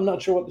same time, I'm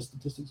not sure what the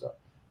statistics are.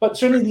 But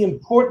certainly the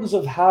importance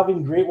of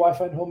having great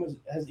Wi-Fi at home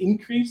has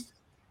increased.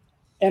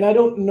 And I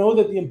don't know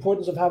that the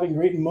importance of having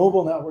great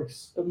mobile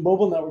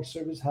network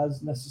service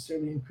has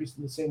necessarily increased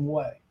in the same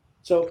way.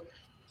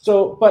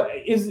 But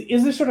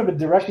is there sort of a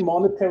direct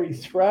monetary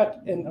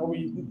threat? And are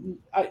we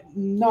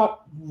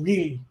not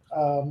really,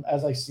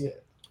 as I see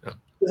it?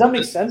 Does that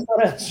make sense?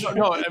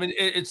 No. I mean,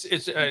 it's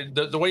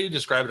the way you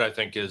describe it, I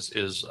think,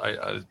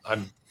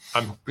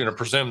 I'm going to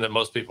presume that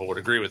most people would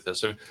agree with this.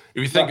 So if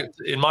you think,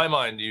 in my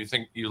mind,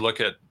 you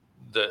look at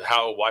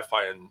how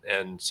Wi-Fi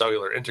and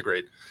cellular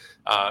integrate.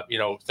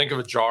 Think of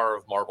a jar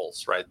of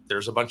marbles, right?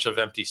 There's a bunch of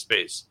empty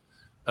space.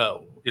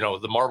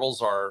 The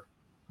marbles are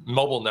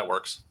mobile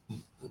networks.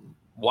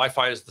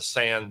 Wi-Fi is the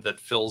sand that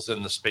fills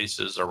in the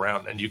spaces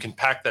around, and you can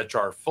pack that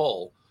jar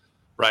full,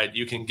 right?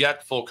 You can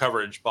get full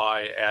coverage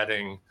by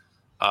adding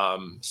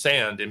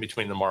sand in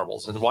between the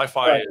marbles, and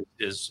Wi-Fi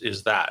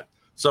is that.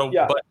 So,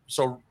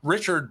 so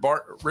Richard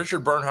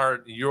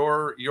Bernhardt,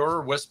 your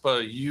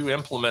WISPA, you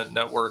implement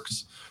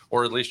networks,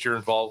 or at least you're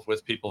involved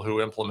with people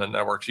who implement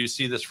networks. You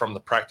see this from the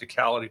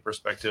practicality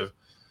perspective.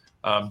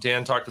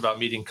 Dan talked about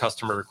meeting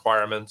customer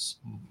requirements.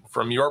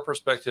 From your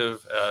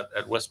perspective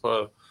at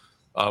WISPA,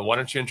 Why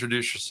don't you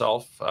introduce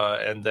yourself,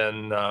 and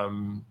then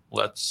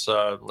let's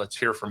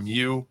hear from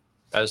you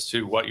as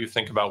to what you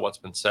think about what's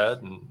been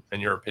said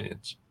and your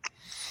opinions.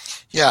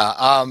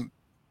 Yeah.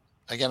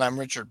 Again, I'm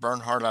Richard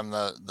Bernhardt. I'm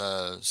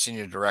the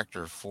Senior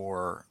Director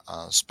for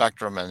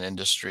Spectrum and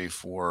Industry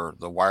for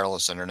the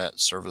Wireless Internet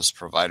Service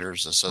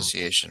Providers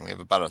Association. We have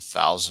about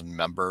 1,000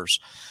 members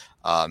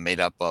made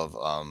up of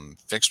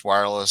fixed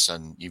wireless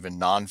and even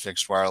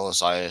non-fixed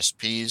wireless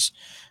ISPs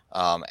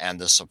and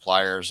the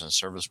suppliers and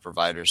service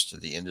providers to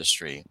the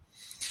industry.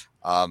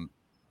 I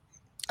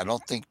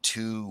don't think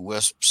two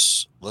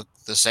WISPs look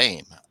the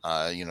same.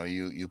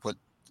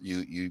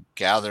 You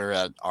gather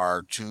at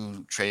our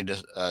two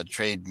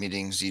trade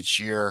meetings each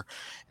year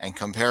and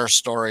compare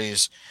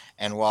stories.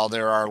 And while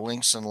there are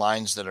links and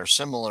lines that are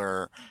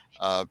similar,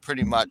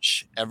 pretty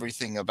much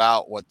everything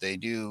about what they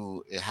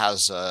do, it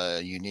has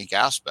a unique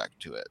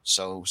aspect to it.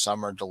 So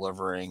some are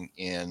delivering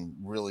in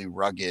really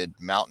rugged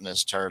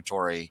mountainous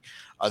territory.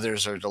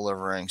 Others are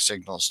delivering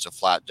signals to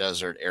flat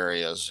desert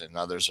areas, and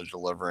others are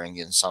delivering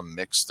in some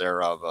mix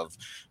thereof of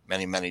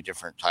many, many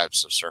different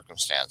types of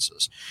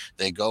circumstances.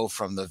 They go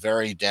from the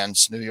very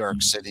dense New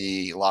York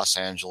City, Los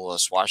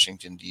Angeles,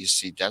 Washington,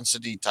 D.C.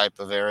 density type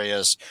of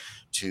areas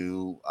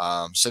to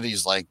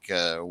cities like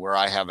where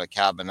I have a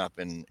cabin up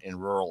in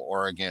rural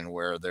Oregon,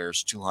 where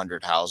there's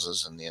 200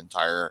 houses in the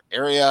entire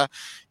area,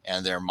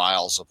 and they're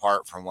miles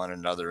apart from one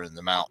another in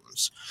the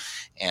mountains.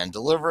 And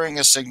delivering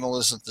a signal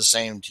isn't the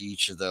same to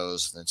each of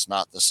those. It's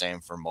not the same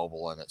for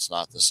mobile, and it's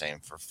not the same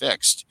for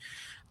fixed.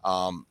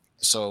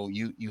 So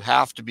you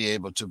have to be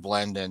able to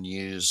blend and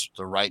use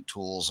the right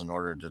tools in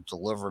order to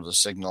deliver the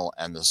signal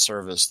and the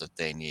service that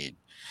they need.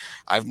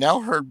 I've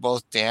now heard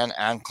both Dan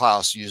and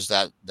Klaus use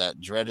that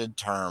dreaded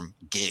term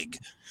gig.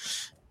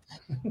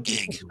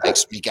 Gig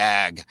makes me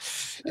gag.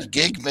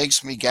 Gig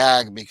makes me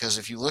gag because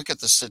if you look at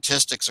the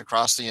statistics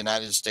across the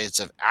United States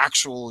of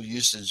actual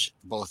usage,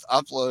 both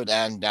upload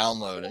and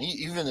download, and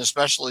even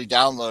especially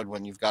download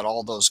when you've got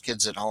all those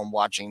kids at home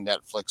watching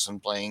Netflix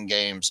and playing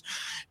games,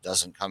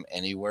 doesn't come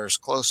anywhere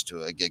close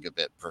to a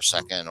gigabit per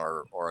second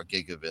or a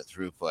gigabit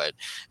throughput.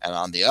 And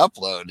on the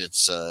upload,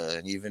 it's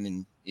an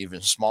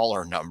even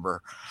smaller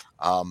number.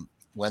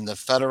 When the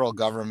federal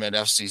government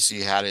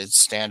FCC had its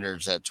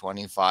standards at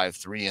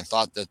 25.3 and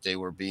thought that they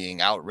were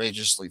being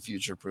outrageously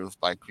future-proof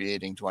by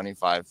creating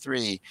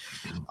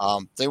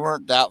 25.3, they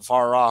weren't that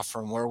far off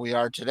from where we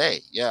are today.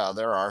 Yeah,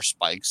 there are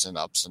spikes and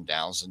ups and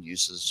downs and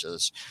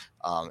usages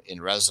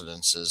in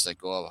residences that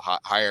go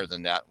up higher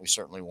than that. We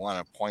certainly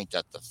want to point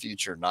at the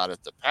future, not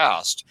at the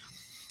past.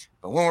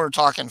 But when we're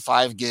talking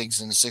 5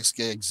 gigs and 6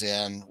 gigs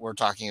in, we're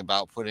talking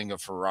about putting a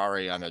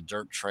Ferrari on a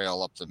dirt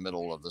trail up the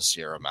middle of the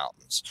Sierra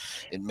Mountains.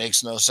 It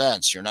makes no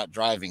sense. You're not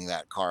driving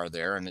that car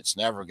there, and it's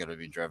never going to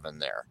be driven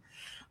there.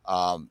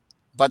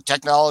 But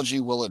technology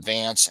will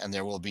advance, and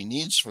there will be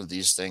needs for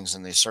these things,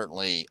 and they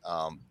certainly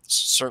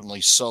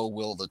so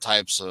will the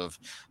types of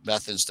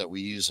methods that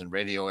we use in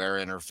radio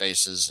air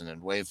interfaces and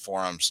in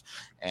waveforms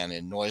and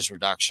in noise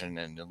reduction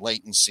and in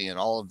latency and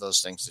all of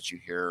those things that you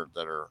hear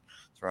that are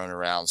thrown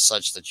around,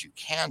 such that you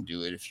can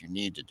do it if you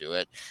need to do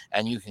it,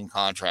 and you can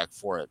contract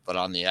for it. But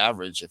on the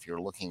average, if you're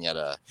looking at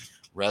a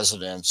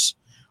residence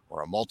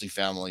or a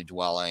multifamily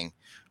dwelling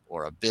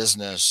or a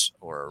business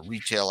or a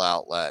retail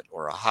outlet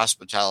or a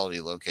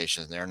hospitality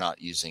location, they're not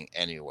using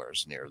anywhere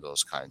near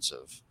those kinds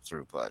of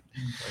throughput.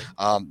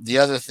 The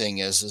other thing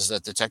is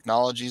that the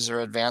technologies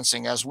are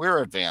advancing as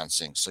we're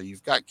advancing. So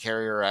you've got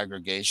carrier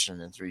aggregation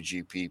in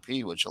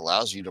 3GPP, which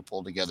allows you to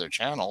pull together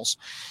channels.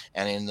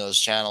 And in those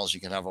channels, you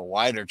can have a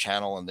wider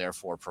channel and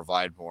therefore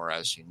provide more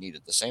as you need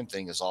it. The same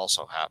thing is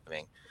also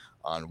happening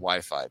on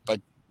Wi-Fi.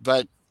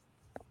 But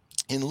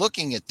in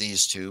looking at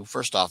these two,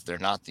 first off, they're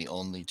not the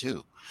only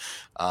two.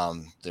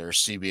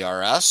 There's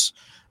CBRS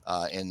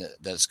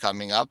that's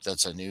coming up.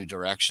 That's a new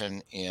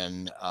direction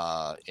in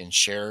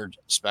shared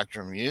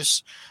spectrum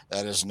use.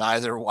 That is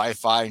neither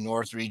Wi-Fi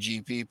nor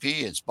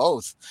 3GPP. It's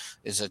both.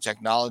 It's a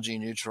technology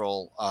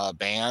neutral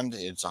band.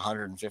 It's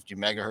 150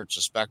 megahertz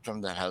of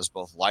spectrum that has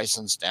both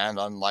licensed and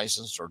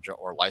unlicensed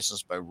or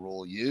licensed by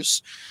rule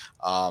use.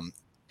 A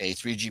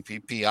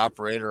 3GPP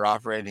operator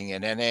operating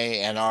in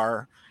NA,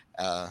 NR,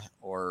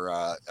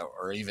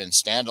 or even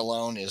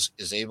standalone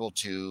is able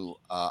to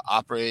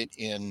operate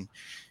in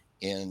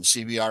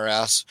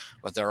CBRS,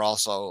 but they're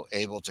also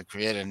able to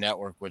create a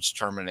network which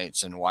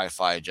terminates in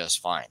Wi-Fi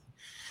just fine.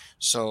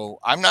 So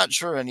I'm not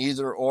sure an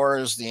either or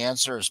is the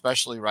answer,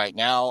 especially right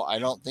now. I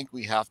don't think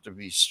we have to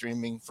be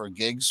streaming for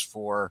gigs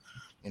for,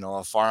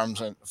 a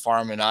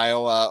farm in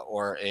Iowa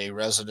or a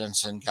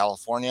residence in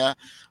California.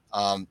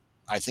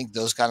 I think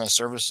those kind of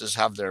services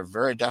have their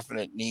very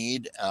definite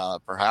need,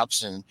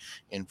 perhaps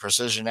in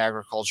precision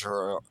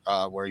agriculture,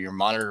 where you're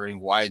monitoring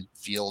wide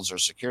fields or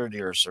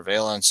security or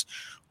surveillance,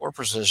 or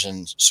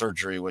precision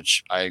surgery,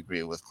 which I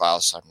agree with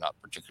Klaus. I'm not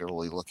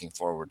particularly looking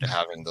forward to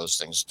having those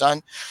things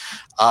done.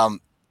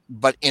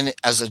 But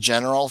as a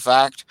general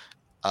fact,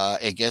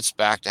 it gets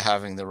back to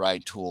having the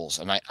right tools.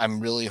 And I'm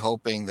really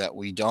hoping that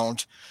we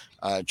don't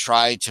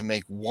try to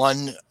make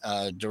one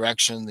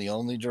direction the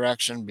only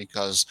direction,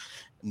 because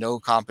no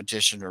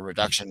competition or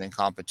reduction in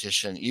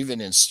competition,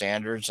 even in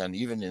standards and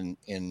even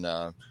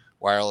in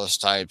wireless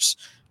types,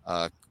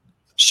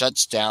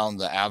 shuts down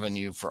the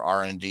avenue for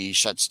R&D,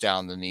 shuts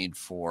down the need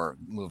for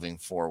moving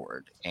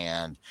forward.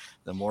 And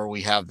the more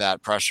we have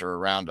that pressure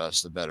around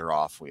us, the better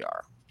off we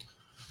are.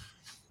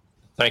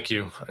 Thank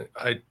you.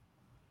 I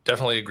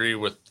definitely agree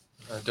with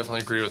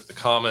the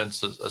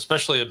comments,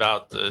 especially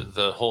about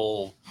the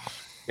whole,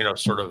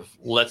 sort of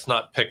but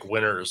not pick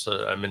winners.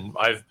 I mean,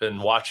 I've been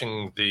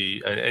watching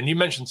and you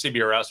mentioned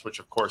CBRS, which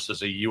of course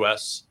is a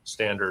U.S.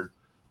 standard,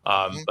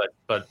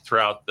 but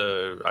throughout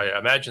I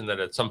imagine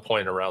that at some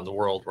point around the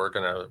world we're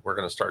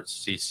gonna start to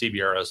see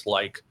CBRS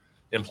like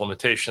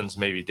implementations.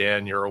 Maybe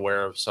Dan, you're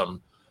aware of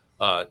some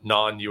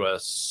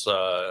non-U.S.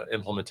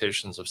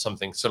 implementations of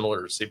something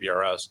similar to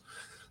CBRS,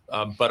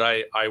 but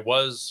I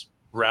was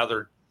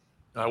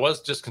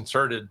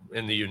disconcerted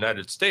in the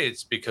United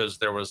States because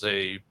there was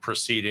a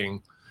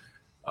proceeding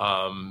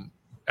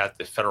at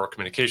the Federal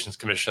Communications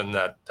Commission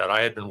that I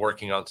had been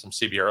working on some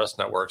CBRS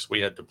networks we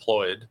had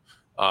deployed,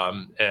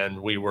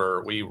 and we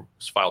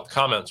filed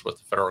comments with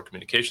the Federal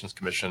Communications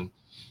Commission,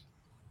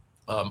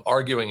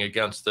 arguing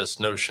against this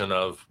notion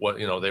of what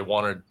they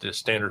wanted the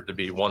standard to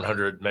be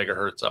 100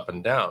 megahertz up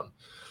and down.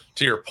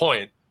 To your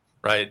point,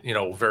 right?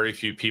 Very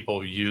few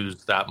people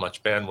use that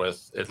much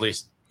bandwidth, at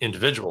least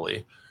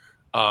individually.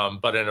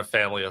 But in a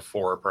family of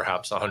 4,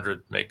 perhaps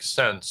 100 makes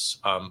sense.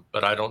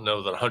 But I don't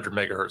know that 100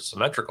 megahertz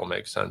symmetrical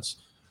makes sense.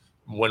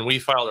 When we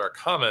filed our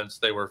comments,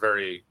 they were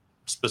very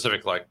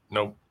specific, like,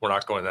 no, we're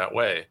not going that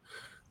way.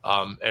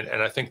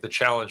 And I think the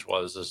challenge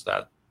is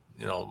that,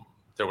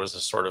 there was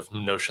a sort of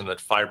notion that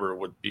fiber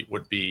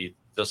would be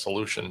the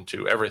solution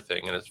to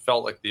everything. And it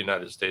felt like the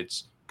United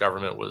States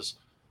government was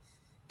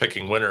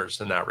picking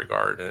winners in that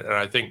regard. And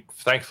I think,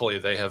 thankfully,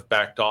 they have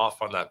backed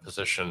off on that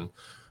position.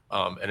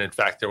 And in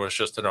fact, there was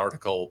just an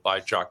article by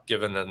Jock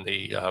Given in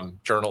the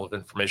Journal of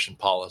Information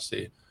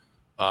Policy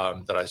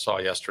that I saw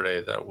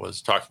yesterday that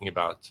was talking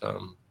about,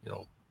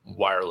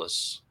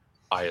 wireless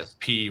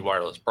ISP,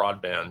 wireless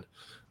broadband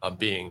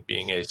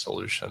being a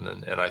solution.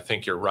 And I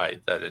think you're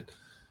right that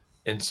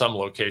in some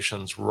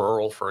locations,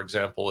 rural, for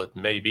example, it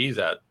may be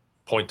that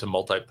point to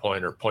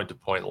multipoint or point to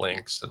point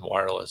links and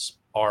wireless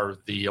are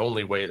the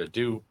only way to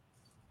do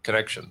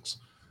connections.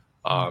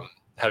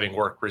 Having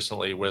worked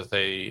recently with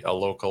a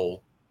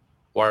local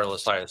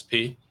wireless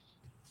ISP,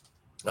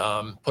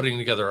 putting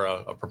together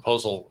a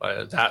proposal,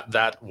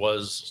 that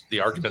was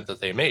the argument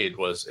that they made,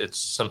 was it's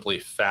simply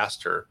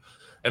faster.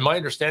 And my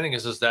understanding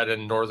is that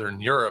in Northern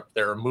Europe,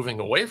 they're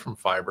moving away from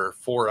fiber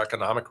for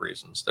economic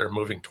reasons. They're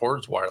moving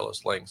towards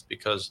wireless links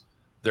because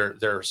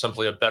they're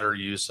simply a better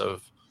use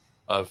of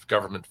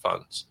government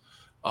funds.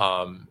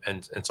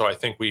 And so I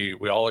think we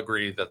all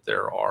agree that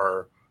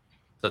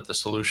that the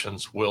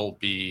solutions will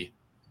be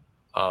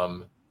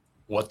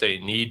what they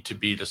need to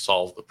be to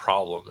solve the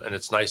problem. And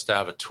it's nice to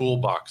have a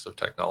toolbox of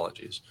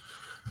technologies.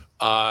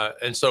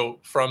 And so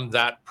from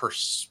that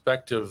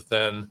perspective,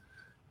 then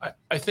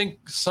I think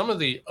one of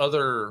the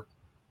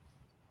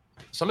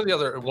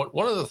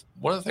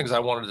things I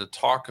wanted to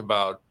talk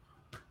about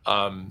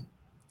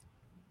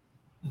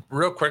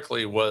real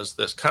quickly was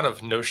this kind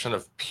of notion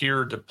of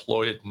peer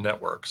deployed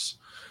networks.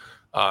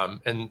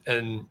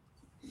 And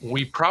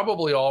we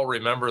probably all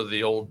remember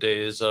the old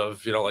days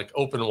of, like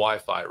open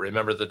Wi-Fi.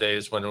 Remember the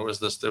days when there was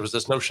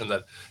this notion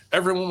that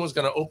everyone was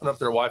going to open up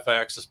their Wi-Fi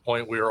access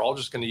point. We were all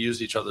just going to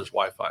use each other's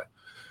Wi-Fi.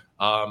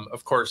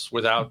 Of course,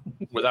 without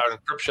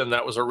encryption,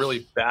 that was a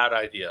really bad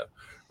idea,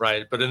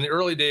 right? But in the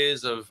early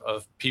days of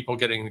people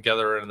getting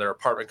together in their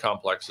apartment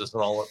complexes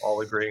and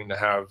all agreeing to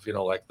have,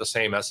 like the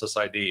same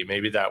SSID,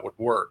 maybe that would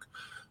work.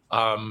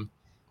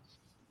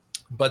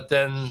 But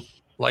then,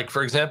 like,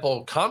 for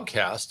example,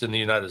 Comcast in the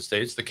United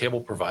States, the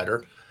cable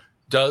provider,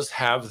 does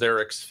have their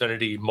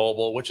Xfinity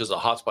Mobile, which is a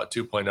Hotspot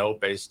 2.0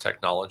 based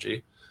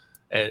technology.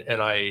 And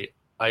I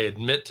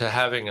admit to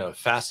having a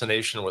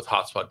fascination with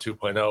Hotspot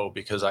 2.0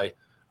 because I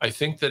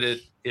think that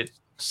it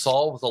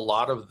solves a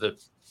lot of the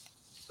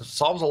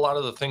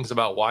things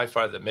about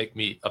Wi-Fi that make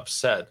me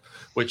upset,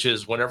 which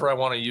is whenever I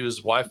want to use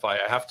Wi-Fi,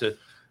 I have to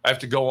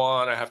go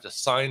on, I have to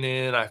sign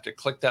in, I have to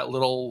click that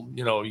little,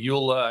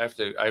 EULA, I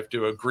have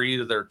to agree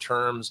to their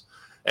terms.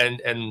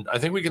 And I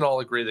think we can all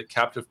agree that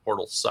captive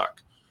portals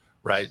suck,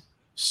 right?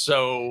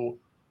 So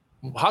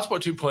Hotspot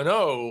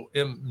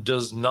 2.0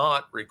 does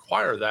not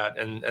require that.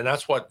 And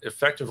that's what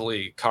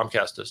effectively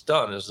Comcast has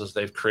done is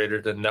they've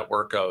created a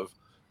network of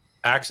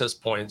access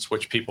points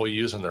which people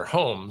use in their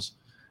homes.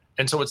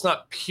 And so it's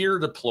not peer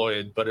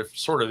deployed, but it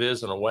sort of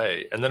is in a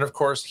way. And then, of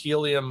course,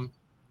 Helium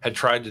had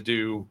tried to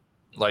do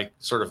like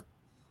sort of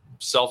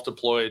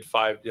self-deployed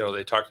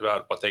they talked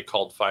about what they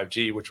called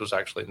 5G, which was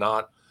actually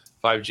not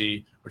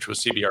 5G, which was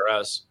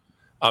CBRS.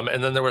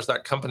 And then there was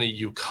that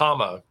company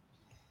Ukama,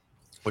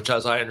 which,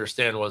 as I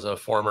understand, was a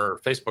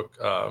former Facebook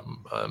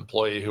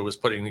employee who was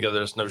putting together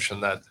this notion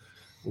that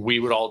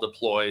we would all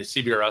deploy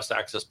CBRS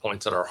access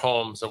points at our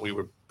homes and we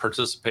would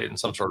participate in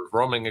some sort of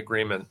roaming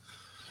agreement.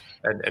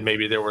 And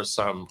maybe there was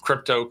some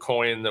crypto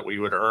coin that we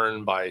would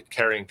earn by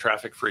carrying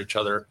traffic for each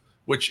other.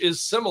 which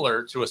is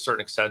similar to a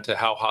certain extent to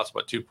how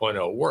Hotspot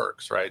 2.0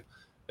 works, right?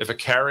 If a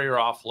carrier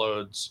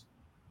offloads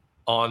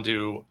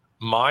onto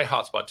my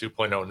Hotspot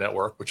 2.0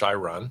 network, which I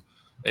run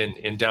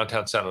in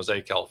downtown San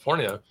Jose,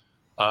 California,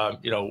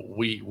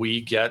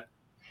 we get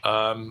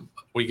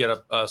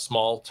a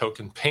small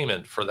token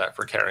payment for that,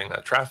 for carrying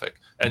that traffic,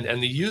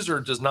 and the user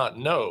does not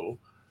know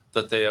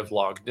that they have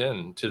logged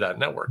in to that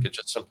network. It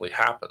just simply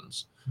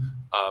happens.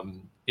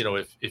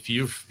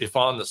 If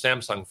on the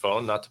Samsung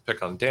phone, not to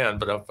pick on Dan,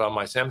 but if on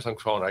my Samsung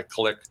phone I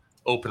click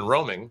open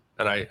roaming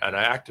and I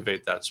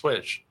activate that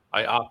switch,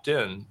 I opt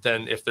in,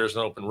 then if there's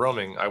an open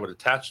roaming, I would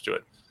attach to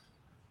it.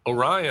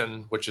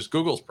 Orion, which is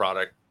Google's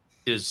product,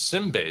 is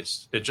SIM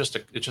based. It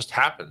just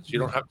happens. You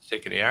don't have to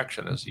take any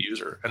action as a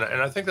user, and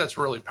I think that's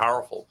really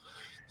powerful.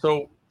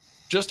 So,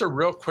 just a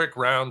real quick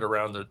round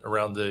around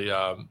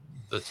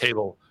the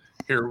table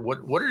here.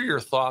 What are your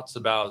thoughts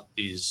about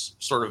these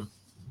sort of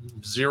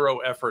zero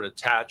effort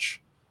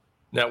attach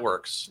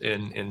networks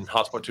in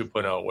Hotspot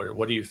 2.0?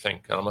 What do you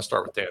think? And I'm gonna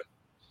start with Dan.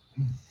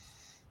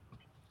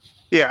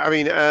 Yeah, I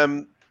mean,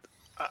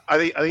 I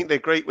think they're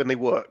great when they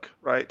work,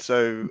 right?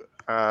 So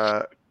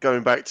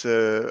going back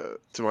to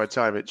my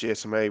time at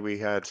GSMA, we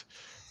had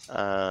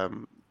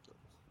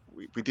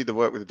we did the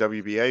work with the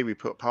WBA. We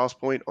put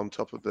PassPoint on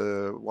top of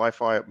the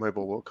Wi-Fi at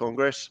Mobile World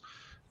Congress.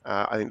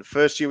 I think the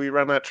first year we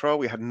ran that trial,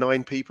 we had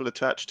 9 people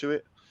attached to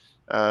it,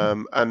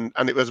 and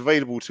it was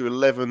available to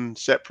 11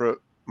 separate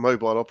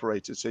mobile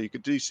operators. So you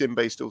could do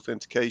SIM-based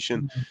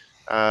authentication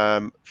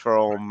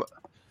from.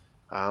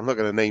 I'm not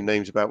going to name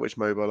names about which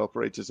mobile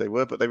operators they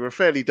were, but they were a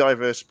fairly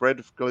diverse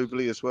spread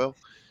globally as well.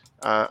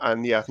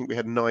 And yeah, I think we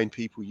had 9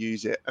 people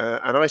use it,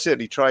 and I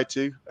certainly tried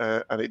to,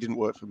 and it didn't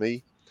work for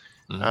me.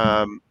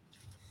 I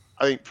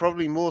think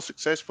probably more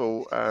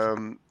successful.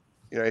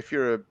 If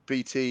you're a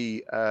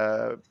BT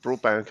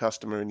broadband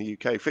customer in the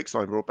UK, fixed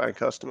line broadband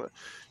customer,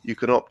 you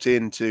can opt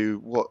into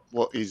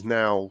what is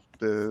now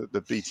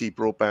the BT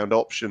broadband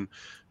option,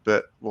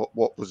 but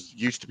what was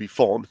used to be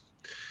FON.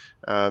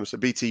 So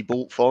BT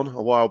bought FON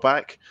a while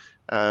back,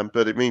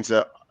 but it means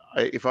that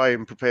if I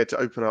am prepared to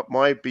open up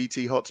my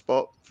BT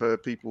hotspot for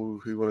people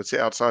who want to sit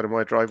outside of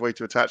my driveway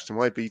to attach to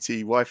my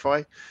BT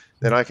Wi-Fi,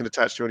 then I can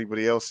attach to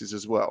anybody else's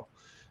as well.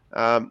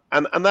 And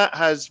that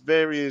has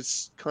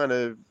various kind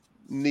of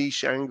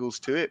niche angles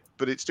to it,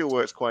 but it still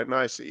works quite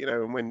nicely,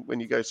 and when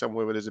you go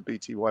somewhere where there's a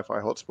BT Wi-Fi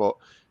hotspot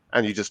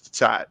and you just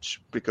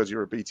attach because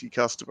you're a BT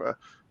customer,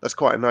 that's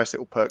quite a nice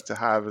little perk to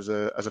have as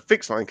a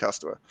fixed line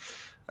customer.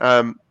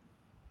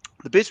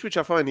 The bits which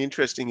I find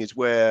interesting is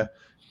where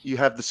you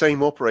have the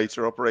same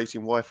operator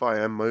operating Wi-Fi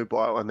and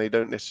mobile, and they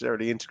don't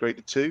necessarily integrate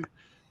the two.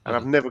 And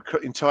I've never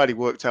entirely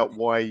worked out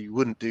why you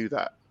wouldn't do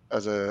that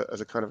as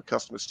a kind of a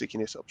customer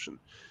stickiness option.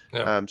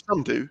 Yeah.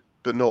 Some do,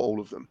 but not all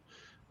of them.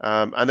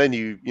 And then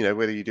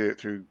whether you do it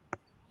through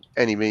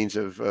any means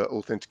of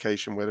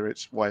authentication, whether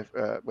it's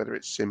whether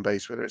it's SIM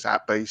based, whether it's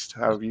app based,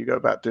 however you go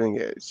about doing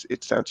it,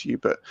 it's down to you.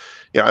 But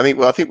yeah,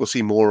 I think we'll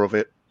see more of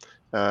it.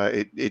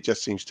 It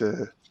just seems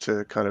to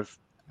kind of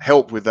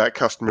help with that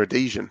customer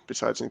adhesion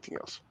besides anything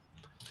else.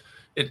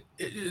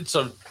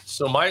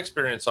 So my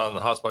experience on the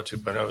Hotspot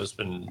 2.0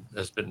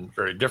 has been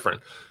very different.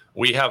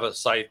 We have a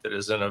site that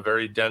is in a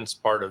very dense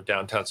part of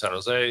downtown San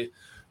Jose.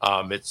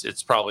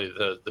 It's probably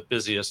the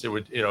busiest. It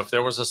would, if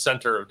there was a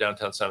center of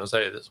downtown San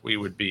Jose, we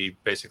would be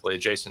basically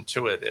adjacent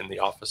to it in the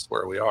office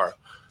where we are.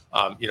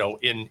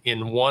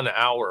 In 1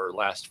 hour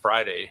last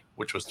Friday,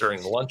 which was during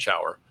the lunch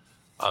hour,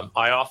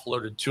 I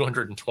offloaded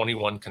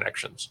 221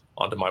 connections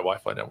onto my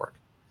Wi-Fi network.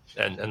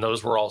 And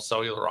those were all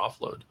cellular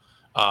offload.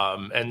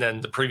 And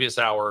then the previous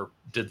hour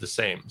did the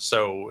same.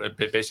 So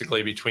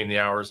basically between the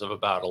hours of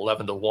about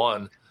 11 to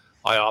 1,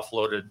 I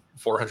offloaded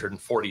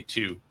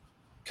 442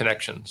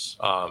 connections.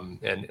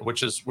 And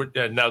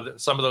now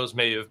some of those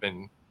may have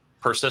been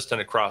persistent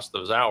across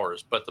those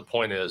hours, but the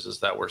point is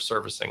that we're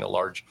servicing a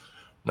large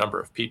number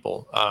of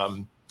people.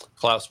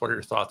 Klaus, what are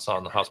your thoughts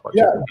on the Hotspot?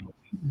 Yeah.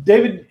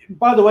 David,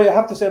 by the way, I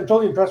have to say I'm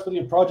totally impressed with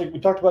your project. We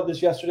talked about this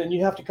yesterday, and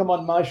you have to come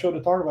on my show to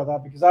talk about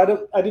that because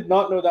I did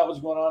not know that was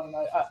going on, and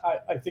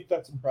I think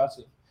that's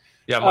impressive.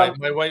 Yeah,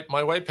 my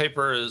white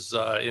paper is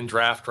in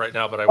draft right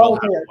now, but I will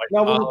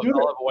have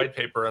a white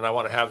paper, and I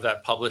want to have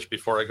that published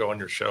before I go on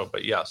your show.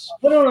 But yes,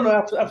 no,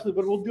 absolutely.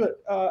 But we'll do it.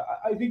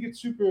 I think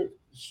it's super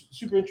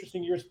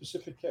interesting your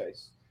specific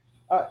case.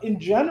 In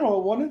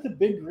general, one of the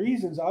big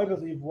reasons I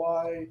believe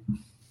why,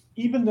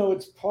 even though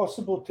it's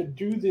possible to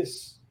do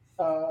this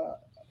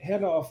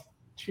handoff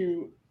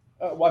to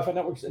Wi-Fi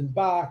networks and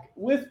back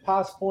with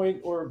PassPoint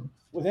or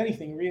with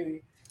anything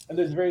really, and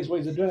there's various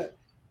ways of doing it,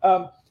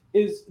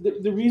 is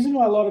the reason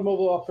why a lot of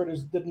mobile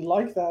operators didn't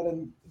like that,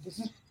 and this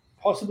is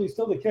possibly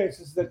still the case,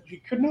 is that you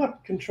could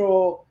not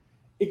control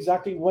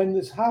exactly when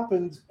this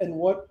happens and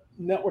what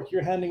network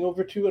you're handing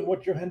over to and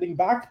what you're handing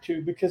back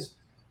to, because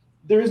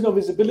there is no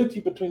visibility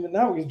between the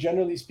networks,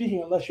 generally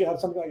speaking, unless you have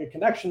something like a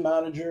connection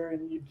manager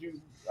and you do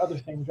other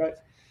things, right?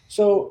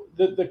 So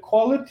the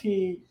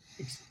quality,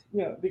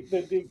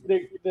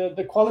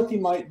 the quality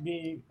might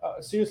be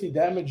seriously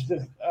damaged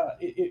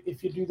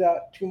if you do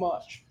that too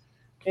much.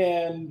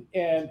 and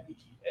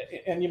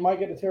you might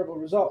get a terrible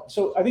result.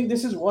 So I think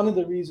this is one of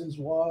the reasons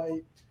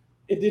why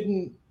it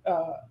didn't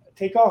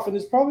take off, and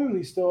it's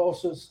probably still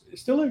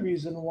a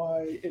reason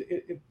why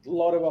a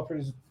lot of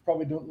operators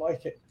probably don't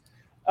like it.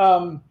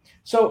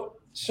 So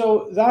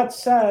that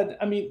said,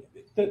 I mean,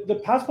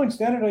 the Passpoint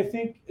standard, I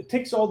think, it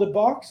ticks all the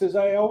boxes.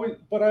 I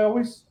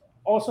always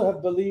also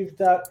have believed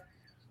that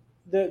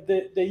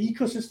the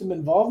ecosystem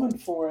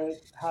involvement for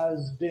it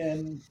has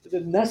been the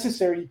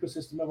necessary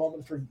ecosystem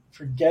involvement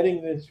for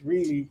getting this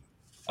really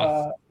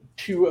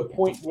to a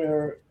point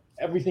where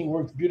everything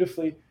works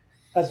beautifully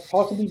has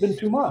possibly been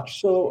too much.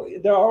 So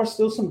there are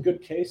still some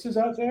good cases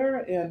out there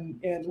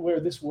and where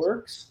this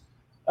works.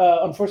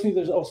 Unfortunately,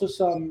 there's also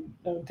some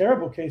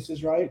terrible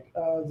cases, right,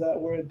 that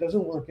where it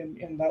doesn't work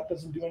and that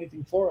doesn't do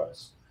anything for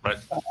us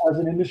as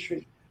an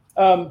industry.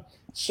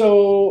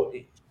 So,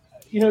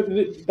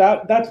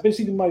 that's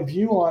basically my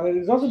view on it.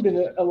 It's also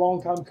been a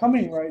long time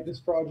coming, right, this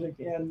project,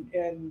 and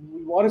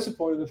we want to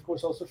support it, of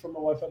course, also from a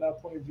Wi-Fi Now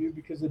point of view,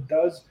 because it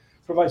does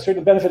provide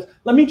certain benefits.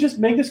 Let me just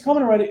make this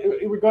comment, right,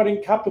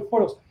 regarding captive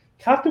portals.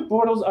 Captive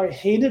portals are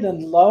hated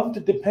and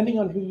loved depending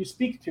on who you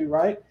speak to,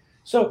 right?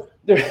 So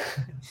I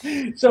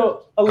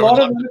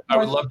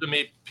would love to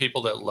meet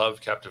people that love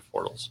captive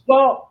portals.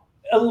 Well,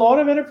 a lot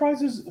of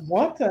enterprises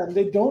want them.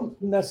 They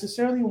don't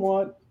necessarily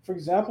want, for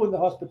example, in the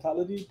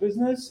hospitality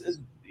business,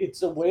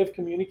 it's a way of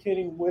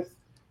communicating with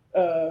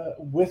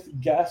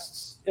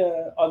guests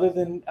other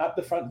than at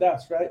the front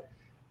desk, right?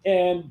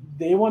 And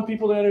they want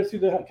people to enter through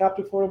the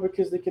captive portal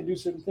because they can do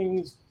certain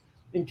things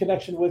in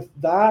connection with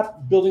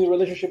that, building a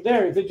relationship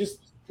there. If they just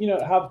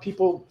have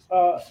people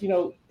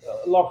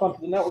lock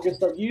onto the network and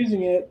start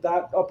using it,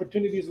 that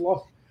opportunity is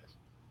lost.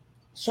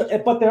 So,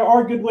 but there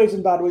are good ways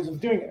and bad ways of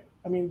doing it.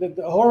 I mean, the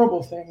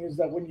horrible thing is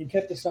that when you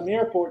get to some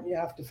airport and you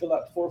have to fill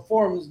out 4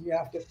 forms and you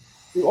have to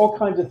do all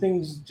kinds of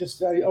things.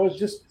 I was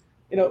just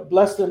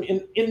bless them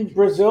in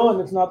Brazil,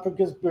 and it's not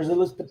because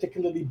Brazil is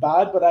particularly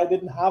bad, but I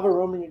didn't have a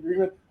roaming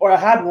agreement, or I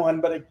had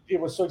one, but it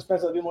was so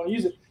expensive I didn't want to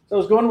use it. So I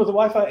was going with the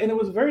Wi-Fi, and it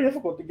was very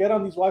difficult to get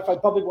on these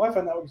public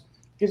Wi-Fi networks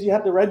because you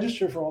had to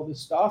register for all this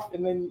stuff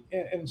and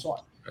so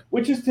on,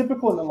 which is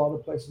typical in a lot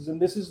of places. And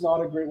this is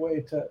not a great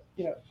way to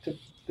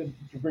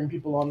bring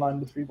people online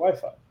with free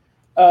Wi-Fi.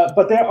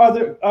 But there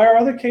are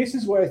other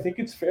cases where I think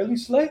it's fairly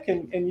slick,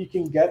 and you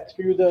can get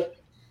through the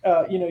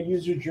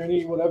user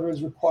journey, whatever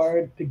is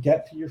required to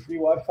get to your free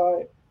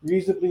Wi-Fi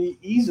reasonably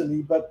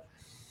easily. But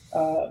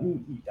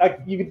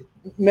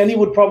many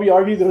would probably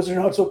argue those are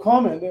not so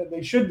common.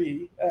 They should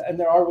be, and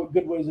there are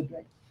good ways of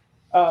doing it.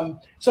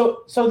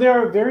 So there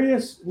are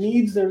various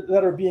needs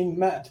that are being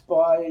met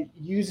by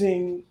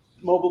using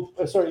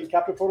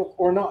captive portal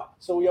or not.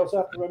 So we also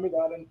have to remember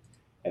that,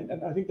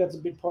 and I think that's a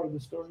big part of the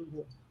story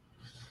here.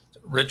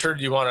 Richard,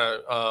 you want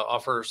to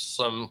offer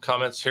some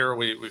comments here?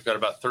 We've got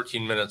about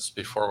 13 minutes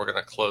before we're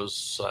going to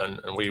close,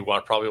 and we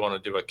probably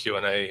want to do a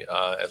Q&A,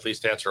 at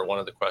least answer one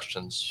of the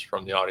questions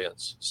from the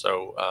audience.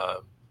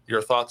 So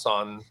your thoughts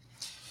on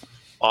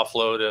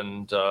offload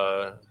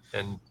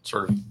and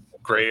sort of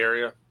gray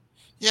area?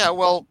 Yeah,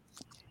 well,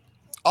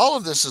 all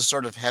of this is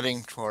sort of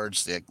heading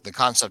towards the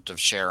concept of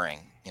sharing.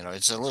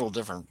 It's a little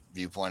different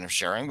viewpoint of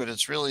sharing, but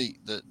it's really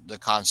the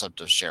concept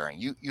of sharing.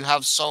 You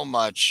have so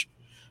much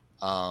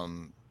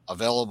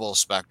available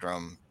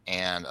spectrum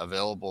and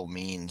available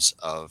means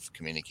of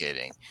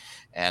communicating,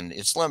 and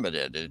it's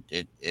limited.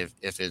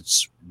 If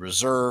it's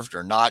reserved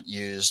or not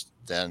used,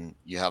 then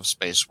you have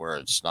space where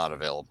it's not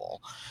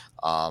available.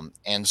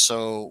 And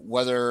so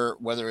whether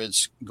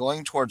it's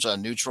going towards a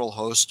neutral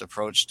host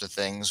approach to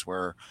things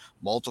where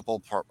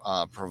multiple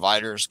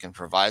providers can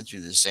provide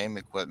through the same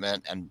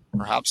equipment, and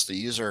perhaps the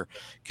user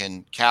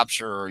can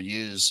capture or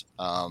use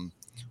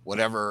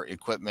whatever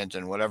equipment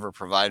and whatever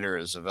provider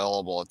is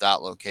available at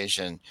that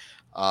location,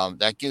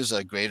 that gives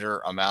a greater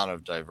amount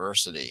of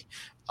diversity.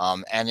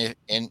 And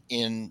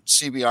in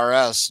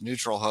CBRS,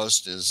 neutral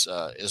host is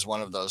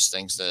one of those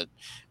things that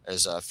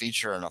is a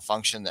feature and a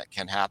function that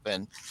can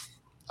happen.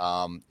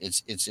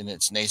 It's in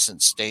its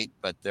nascent state,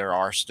 but there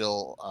are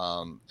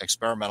still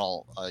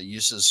experimental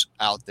uses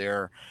out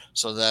there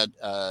so that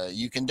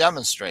you can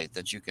demonstrate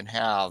that you can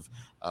have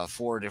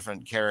 4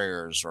 different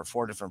carriers or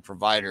 4 different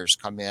providers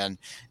come in,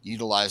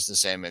 utilize the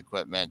same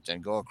equipment,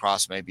 and go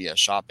across maybe a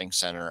shopping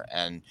center,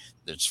 and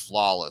it's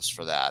flawless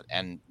for that.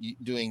 And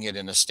doing it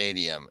in a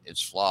stadium,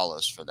 it's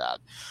flawless for that.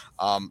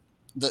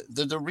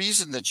 The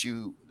reason that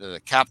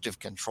the captive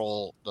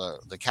control,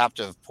 the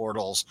captive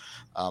portals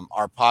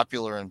are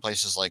popular in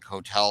places like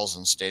hotels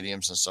and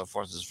stadiums and so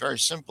forth is very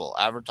simple.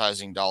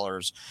 Advertising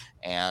dollars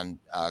and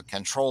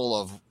control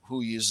of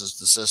who uses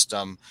the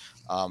system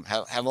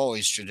have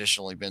always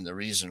traditionally been the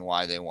reason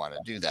why they want to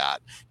do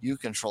that. You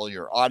control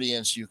your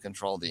audience, you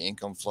control the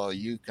income flow,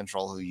 you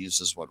control who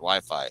uses what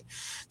Wi-Fi.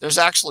 There's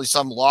actually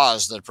some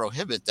laws that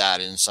prohibit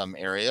that in some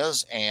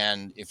areas,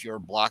 and if you're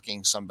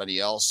blocking somebody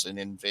else and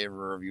in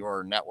favor of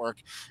your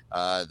network,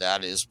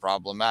 that is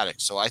problematic.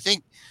 So I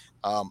think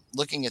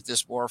looking at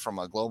this more from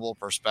a global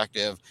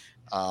perspective,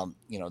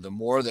 the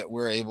more that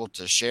we're able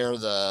to share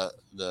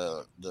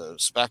the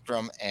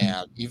spectrum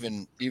and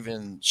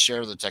even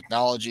share the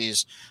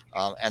technologies,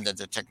 and that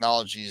the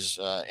technologies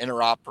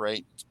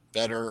interoperate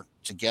better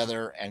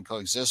together and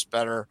coexist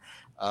better,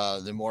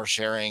 the more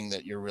sharing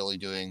that you're really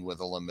doing with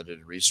a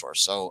limited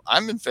resource. So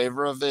I'm in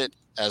favor of it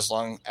as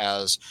long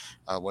as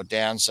what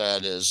Dan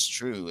said is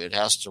true. It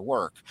has to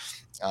work.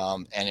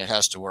 And it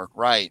has to work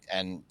right,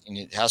 and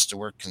it has to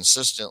work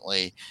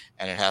consistently,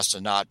 and it has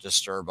to not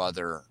disturb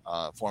other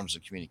forms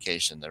of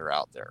communication that are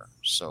out there.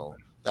 So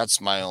that's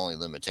my only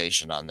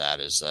limitation on that,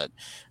 is that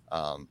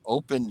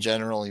open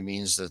generally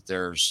means that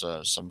there's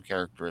some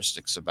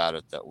characteristics about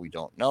it that we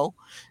don't know,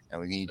 and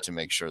we need to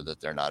make sure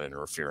that they're not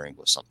interfering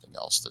with something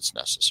else that's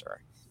necessary.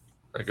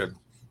 Very good.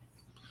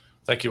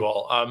 Thank you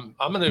all. I'm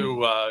going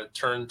to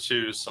turn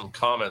to some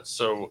comments.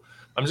 So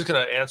I'm just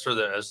going to answer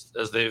them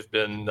as they've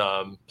been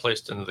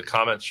placed into the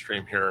comment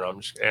stream here, and I'm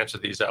just going to answer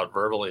these out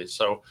verbally.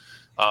 So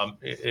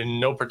in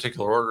no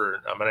particular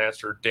order, I'm going to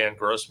answer Dan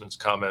Grossman's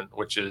comment,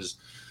 which is,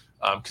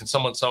 can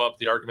someone sum up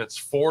the arguments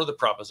for the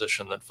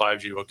proposition that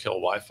 5G will kill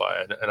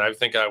Wi-Fi? And I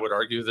think I would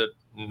argue that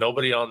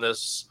nobody on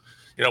this,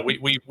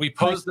 we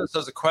posed this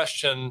as a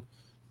question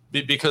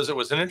because it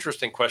was an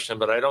interesting question,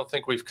 but I don't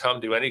think we've come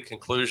to any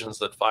conclusions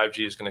that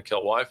 5G is going to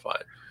kill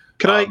Wi-Fi.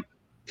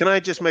 Can I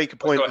just make a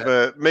point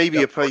of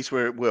maybe a place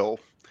where it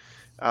will,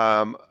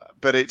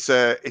 but it's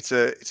a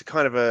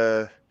kind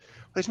of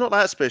it's not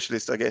that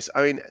specialist, I guess.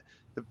 I mean,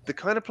 the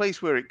kind of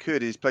place where it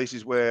could is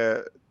places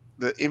where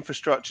the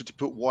infrastructure to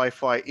put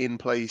Wi-Fi in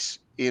place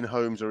in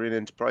homes or in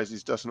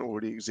enterprises doesn't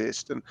already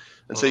exist, and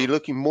so you're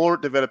looking more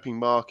at developing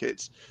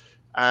markets,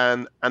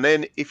 and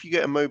then if you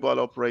get a mobile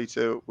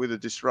operator with a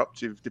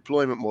disruptive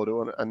deployment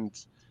model,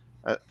 and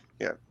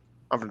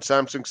I'm from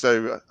Samsung,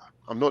 so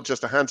I'm not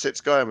just a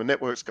handsets guy, I'm a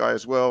networks guy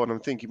as well, and I'm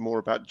thinking more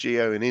about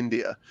Jio in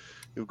India,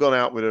 who've gone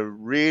out with a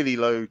really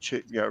low,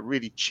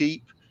 really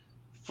cheap,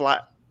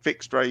 flat,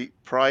 fixed rate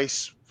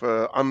price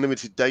for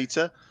unlimited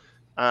data,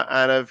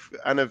 and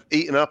have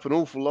eaten up an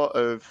awful lot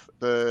of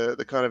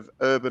the kind of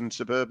urban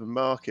suburban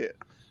market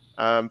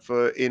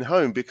for in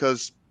home,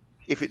 because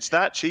if it's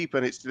that cheap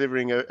and it's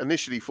delivering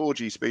initially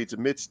 4G speeds,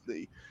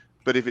 admittedly,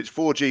 but if it's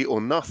 4G or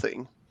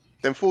nothing,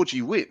 then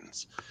 4G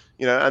wins.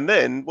 And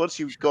then once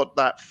you've got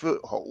that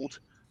foothold,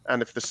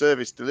 and if the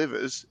service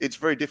delivers, it's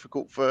very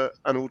difficult for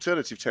an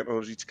alternative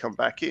technology to come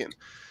back in.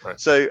 Right.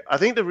 So I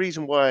think the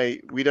reason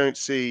why we don't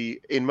see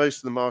in most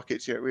of the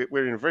markets,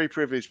 we're in a very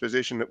privileged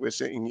position that we're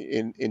sitting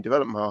in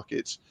developed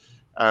markets,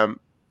 and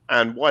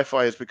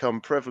Wi-Fi has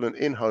become prevalent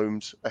in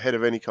homes ahead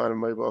of any kind of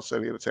mobile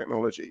cellular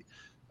technology.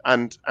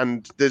 And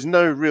there's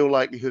no real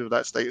likelihood of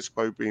that status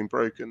quo being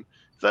broken.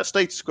 If that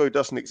status quo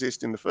doesn't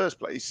exist in the first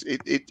place,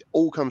 it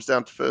all comes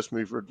down to first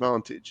mover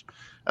advantage.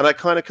 And that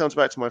kind of comes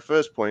back to my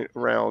first point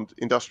around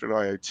industrial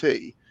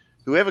IoT.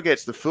 Whoever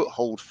gets the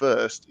foothold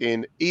first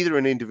in either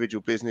an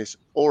individual business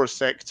or a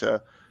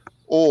sector,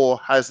 or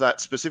has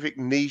that specific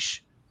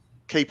niche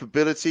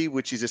capability,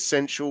 which is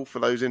essential for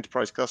those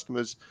enterprise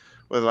customers,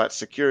 whether that's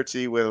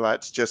security, whether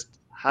that's just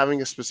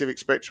having a specific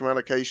spectrum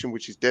allocation,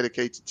 which is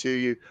dedicated to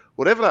you,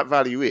 whatever that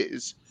value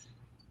is,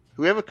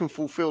 whoever can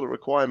fulfill the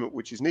requirement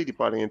which is needed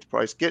by the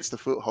enterprise gets the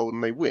foothold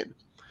and they win.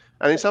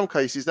 And in some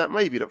cases, that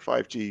may be that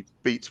 5G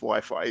beats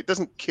Wi-Fi. It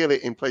doesn't kill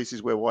it in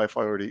places where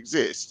Wi-Fi already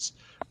exists,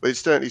 but it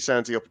certainly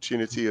sounds the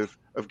opportunity of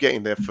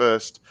getting there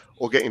first,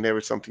 or getting there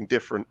with something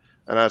different,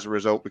 and as a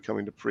result,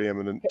 becoming the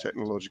preeminent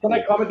technological Can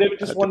I comment, David,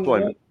 just one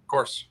deployment. minute? Of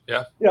course,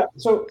 yeah. Yeah,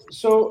 so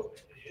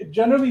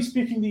generally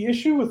speaking, the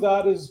issue with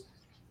that is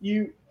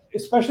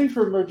especially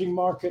for emerging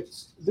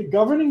markets, the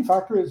governing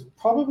factor is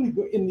probably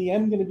in the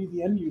end going to be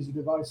the end user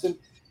device. And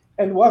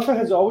Wi-Fi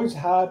has always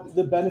had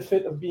the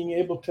benefit of being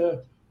able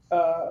to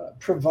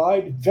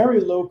provide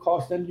very low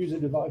cost end user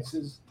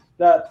devices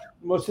that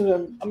most of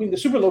them, the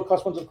super low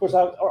cost ones, of course,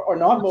 are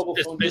not mobile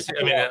phones.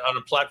 Basically,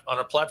 on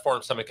a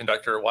platform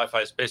semiconductor,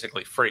 Wi-Fi is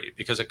basically free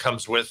because it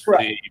comes with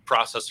Correct. the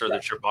processor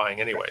that you're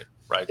buying anyway,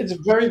 right? It's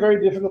very,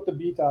 very difficult to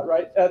beat that,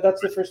 right? That's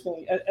the first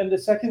thing. And the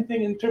second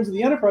thing, in terms of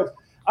the enterprise,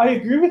 I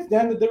agree with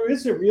Dan that there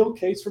is a real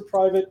case for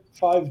private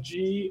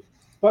 5G,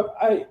 but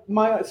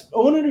my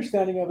own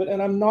understanding of it,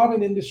 and I'm not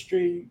an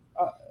industry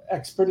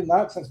expert in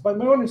that sense, but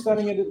my own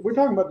understanding of it, we're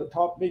talking about the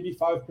top maybe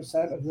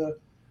 5% of the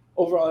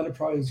overall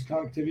enterprise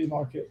connectivity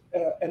market,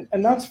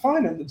 and that's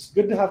fine, and it's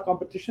good to have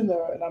competition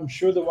there, and I'm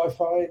sure the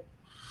Wi-Fi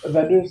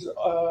vendors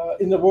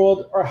in the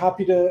world are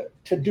happy to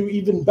do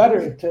even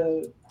better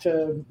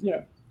to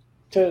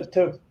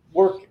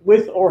work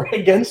with or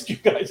against you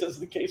guys, as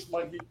the case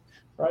might be,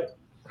 right?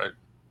 Right.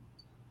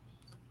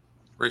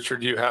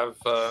 Richard, do you have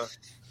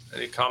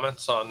any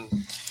comments on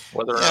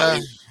whether or not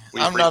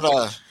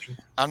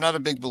I'm not a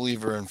big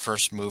believer in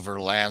first mover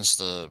lands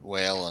the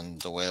whale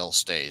and the whale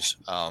stays.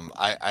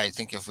 I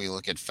think if we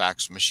look at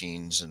fax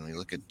machines and we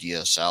look at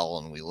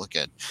DSL and we look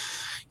at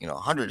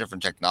 100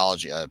 different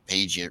technology,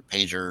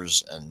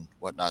 pagers and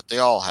whatnot, they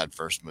all had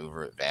first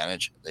mover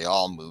advantage. They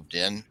all moved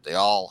in. They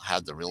all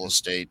had the real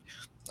estate.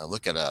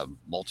 look at a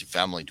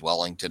multifamily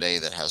dwelling today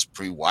that has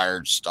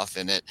pre-wired stuff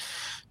in it.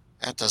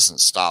 That doesn't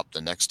stop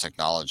the next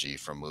technology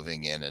from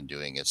moving in and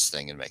doing its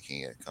thing and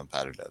making it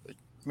competitive. It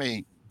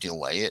may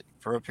delay it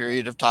for a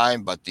period of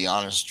time, but the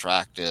honest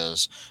fact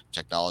is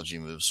technology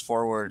moves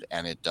forward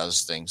and it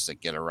does things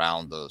that get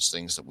around those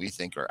things that we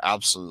think are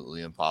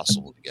absolutely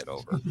impossible to get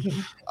over.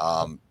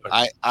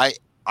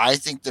 I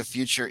think the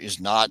future is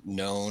not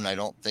known. I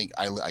don't think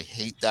I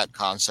hate that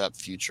concept,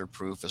 future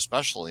proof,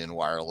 especially in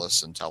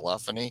wireless and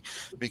telephony,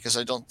 because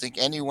I don't think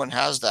anyone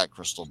has that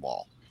crystal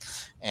ball.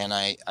 And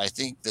I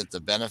think that the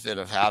benefit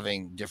of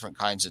having different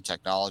kinds of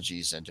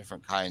technologies and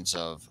different kinds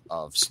of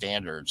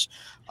standards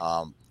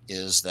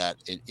is that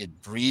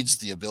it breeds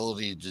the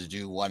ability to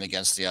do one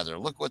against the other.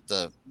 Look what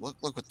the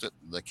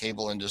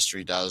cable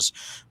industry does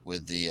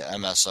with the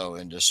MSO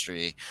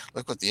industry.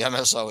 Look what the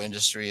MSO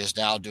industry is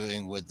now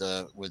doing with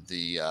the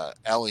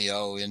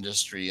LEO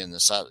industry and the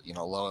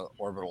low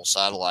orbital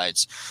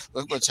satellites.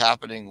 Look what's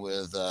happening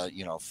with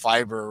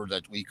fiber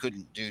that we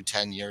couldn't do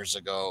 10 years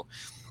ago.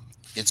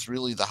 It's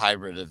really the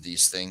hybrid of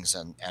these things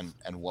and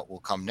what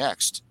will come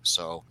next.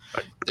 So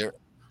there.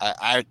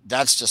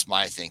 That's just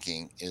my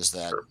thinking, is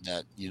that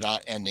you're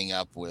not ending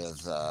up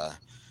with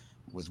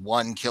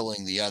one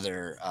killing the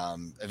other.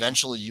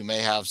 Eventually you may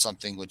have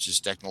something which is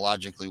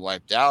technologically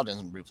wiped out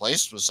and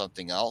replaced with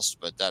something else,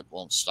 but that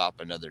won't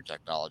stop another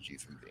technology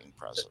from being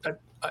present.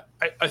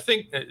 I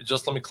think,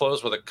 just let me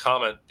close with a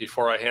comment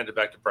before I hand it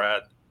back to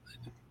Brad.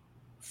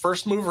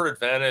 First mover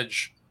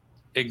advantage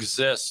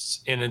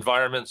exists in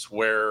environments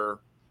where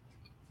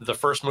the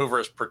first mover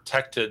is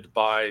protected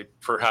by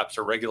perhaps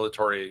a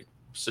regulatory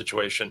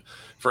situation.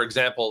 For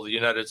example, the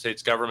United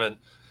States government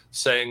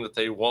saying that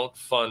they won't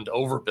fund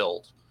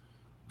overbuild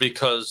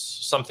because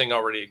something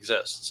already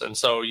exists. And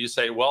so you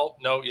say, well,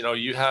 no,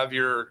 you have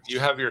your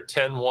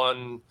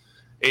 10.1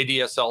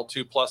 ADSL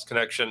 2+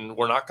 connection.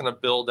 We're not going to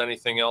build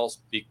anything else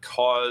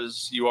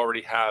because you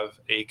already have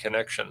a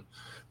connection.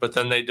 But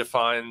then they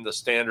define the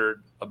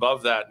standard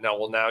above that.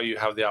 Now you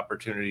have the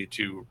opportunity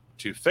to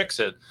fix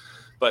it.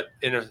 But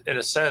in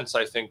a sense,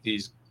 I think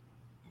these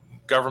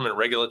government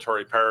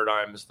regulatory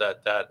paradigms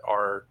that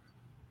are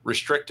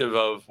restrictive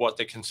of what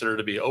they consider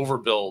to be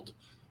overbuild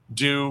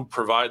do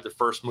provide the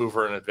first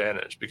mover an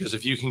advantage, because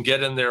if you can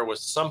get in there with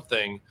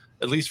something,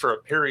 at least for a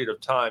period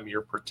of time,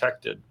 you're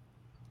protected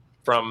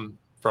from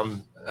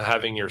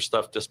having your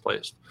stuff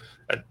displaced.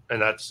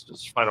 And that's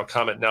his final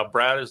comment. Now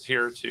Brad is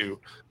here to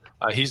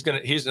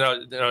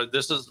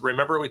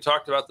remember we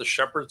talked about the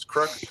shepherd's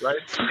crook, right?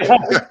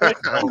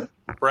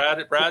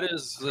 Brad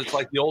is, it's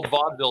like the old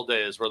vaudeville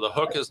days where the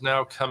hook has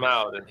now come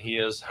out and he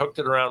has hooked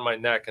it around my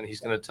neck, and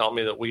he's going to tell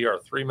me that we are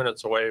 3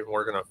 minutes away and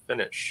we're going to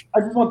finish. I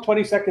just want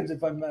 20 seconds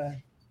if I'm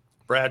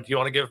Brad, do you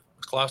want to give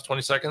class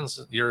 20 seconds?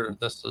 All right,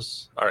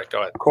 go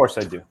ahead. Of course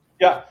I do.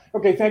 Yeah.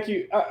 Okay. Thank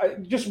you.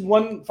 Just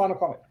one final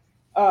comment.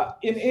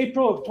 In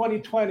April of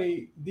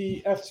 2020,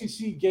 the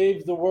FCC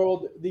gave the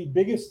world the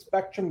biggest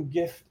spectrum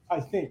gift,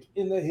 I think,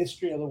 in the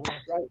history of the world,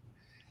 right?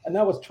 And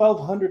that was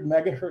 1,200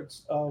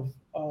 megahertz of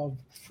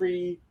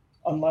free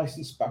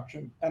unlicensed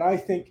spectrum. And I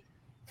think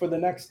for the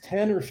next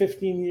 10 or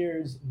 15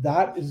 years,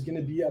 that is going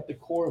to be at the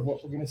core of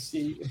what we're going to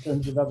see in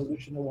terms of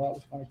evolution of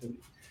wireless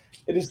connectivity.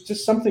 It is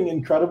just something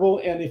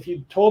incredible. And if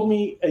you told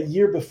me a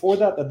year before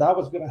that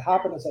was going to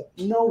happen, I said,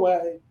 no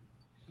way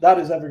that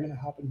is ever going to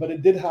happen. But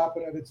it did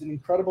happen, and it's an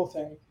incredible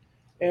thing.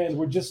 And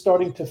we're just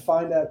starting to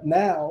find out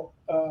now,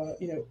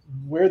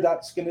 where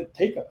that's going to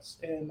take us.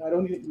 And I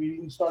don't think we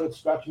even started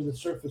scratching the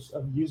surface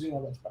of using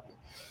all that spectrum.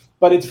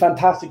 But it's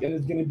fantastic, and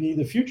it's going to be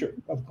the future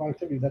of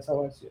connectivity. That's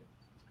how I see it.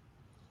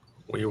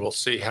 We will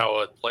see how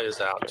it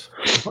plays out.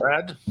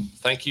 Brad,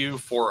 thank you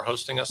for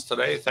hosting us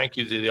today. Thank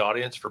you to the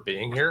audience for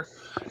being here.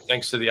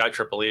 Thanks to the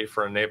IEEE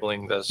for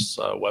enabling this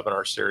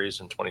webinar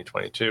series in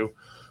 2022.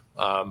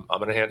 I'm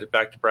going to hand it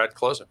back to Brad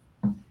Kloza.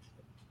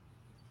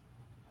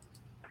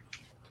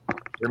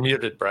 You're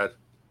muted, Brad.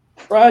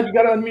 Brad, you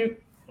got to unmute.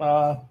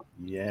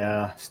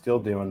 Yeah, still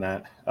doing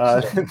that.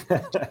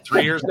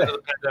 3 years into the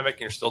pandemic,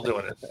 and you're still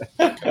doing it.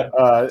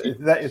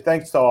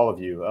 Thanks to all of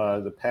you,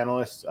 the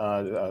panelists,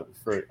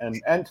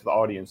 and to the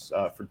audience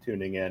for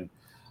tuning in.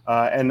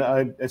 And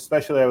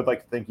especially, I would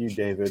like to thank you,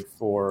 David,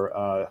 for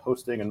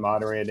hosting and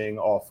moderating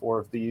all 4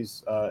 of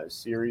these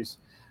series.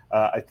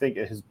 I think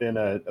it has been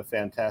a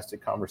fantastic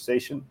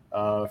conversation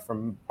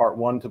from part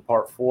 1 to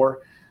part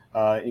 4,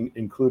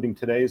 including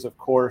today's, of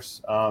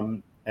course,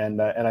 and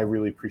I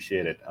really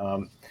appreciate it.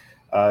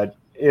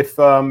 If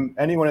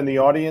anyone in the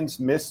audience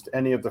missed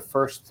any of the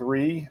first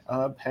 3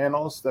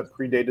 panels that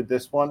predated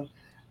this one,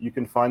 you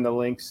can find the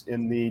links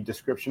in the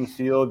description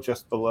field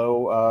just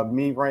below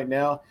me right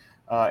now,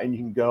 and you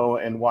can go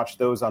and watch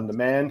those on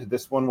demand.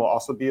 This one will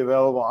also be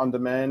available on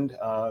demand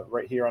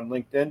right here on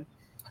LinkedIn.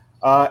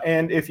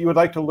 And if you would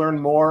like to learn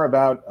more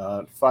about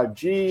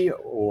 5G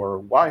or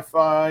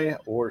Wi-Fi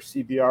or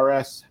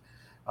CBRS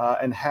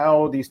and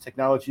how these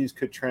technologies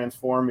could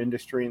transform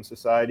industry and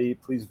society,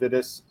 please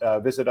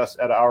visit us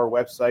at our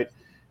website,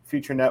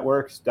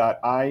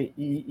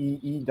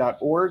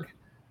 futurenetworks.ieee.org.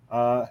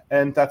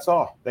 And that's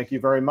all. Thank you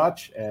very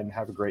much, and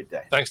have a great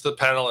day. Thanks to the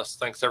panelists.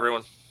 Thanks,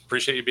 everyone.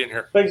 Appreciate you being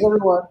here. Thanks,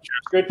 everyone.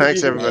 Great to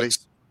Thanks, be here. everybody.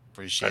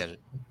 Appreciate it.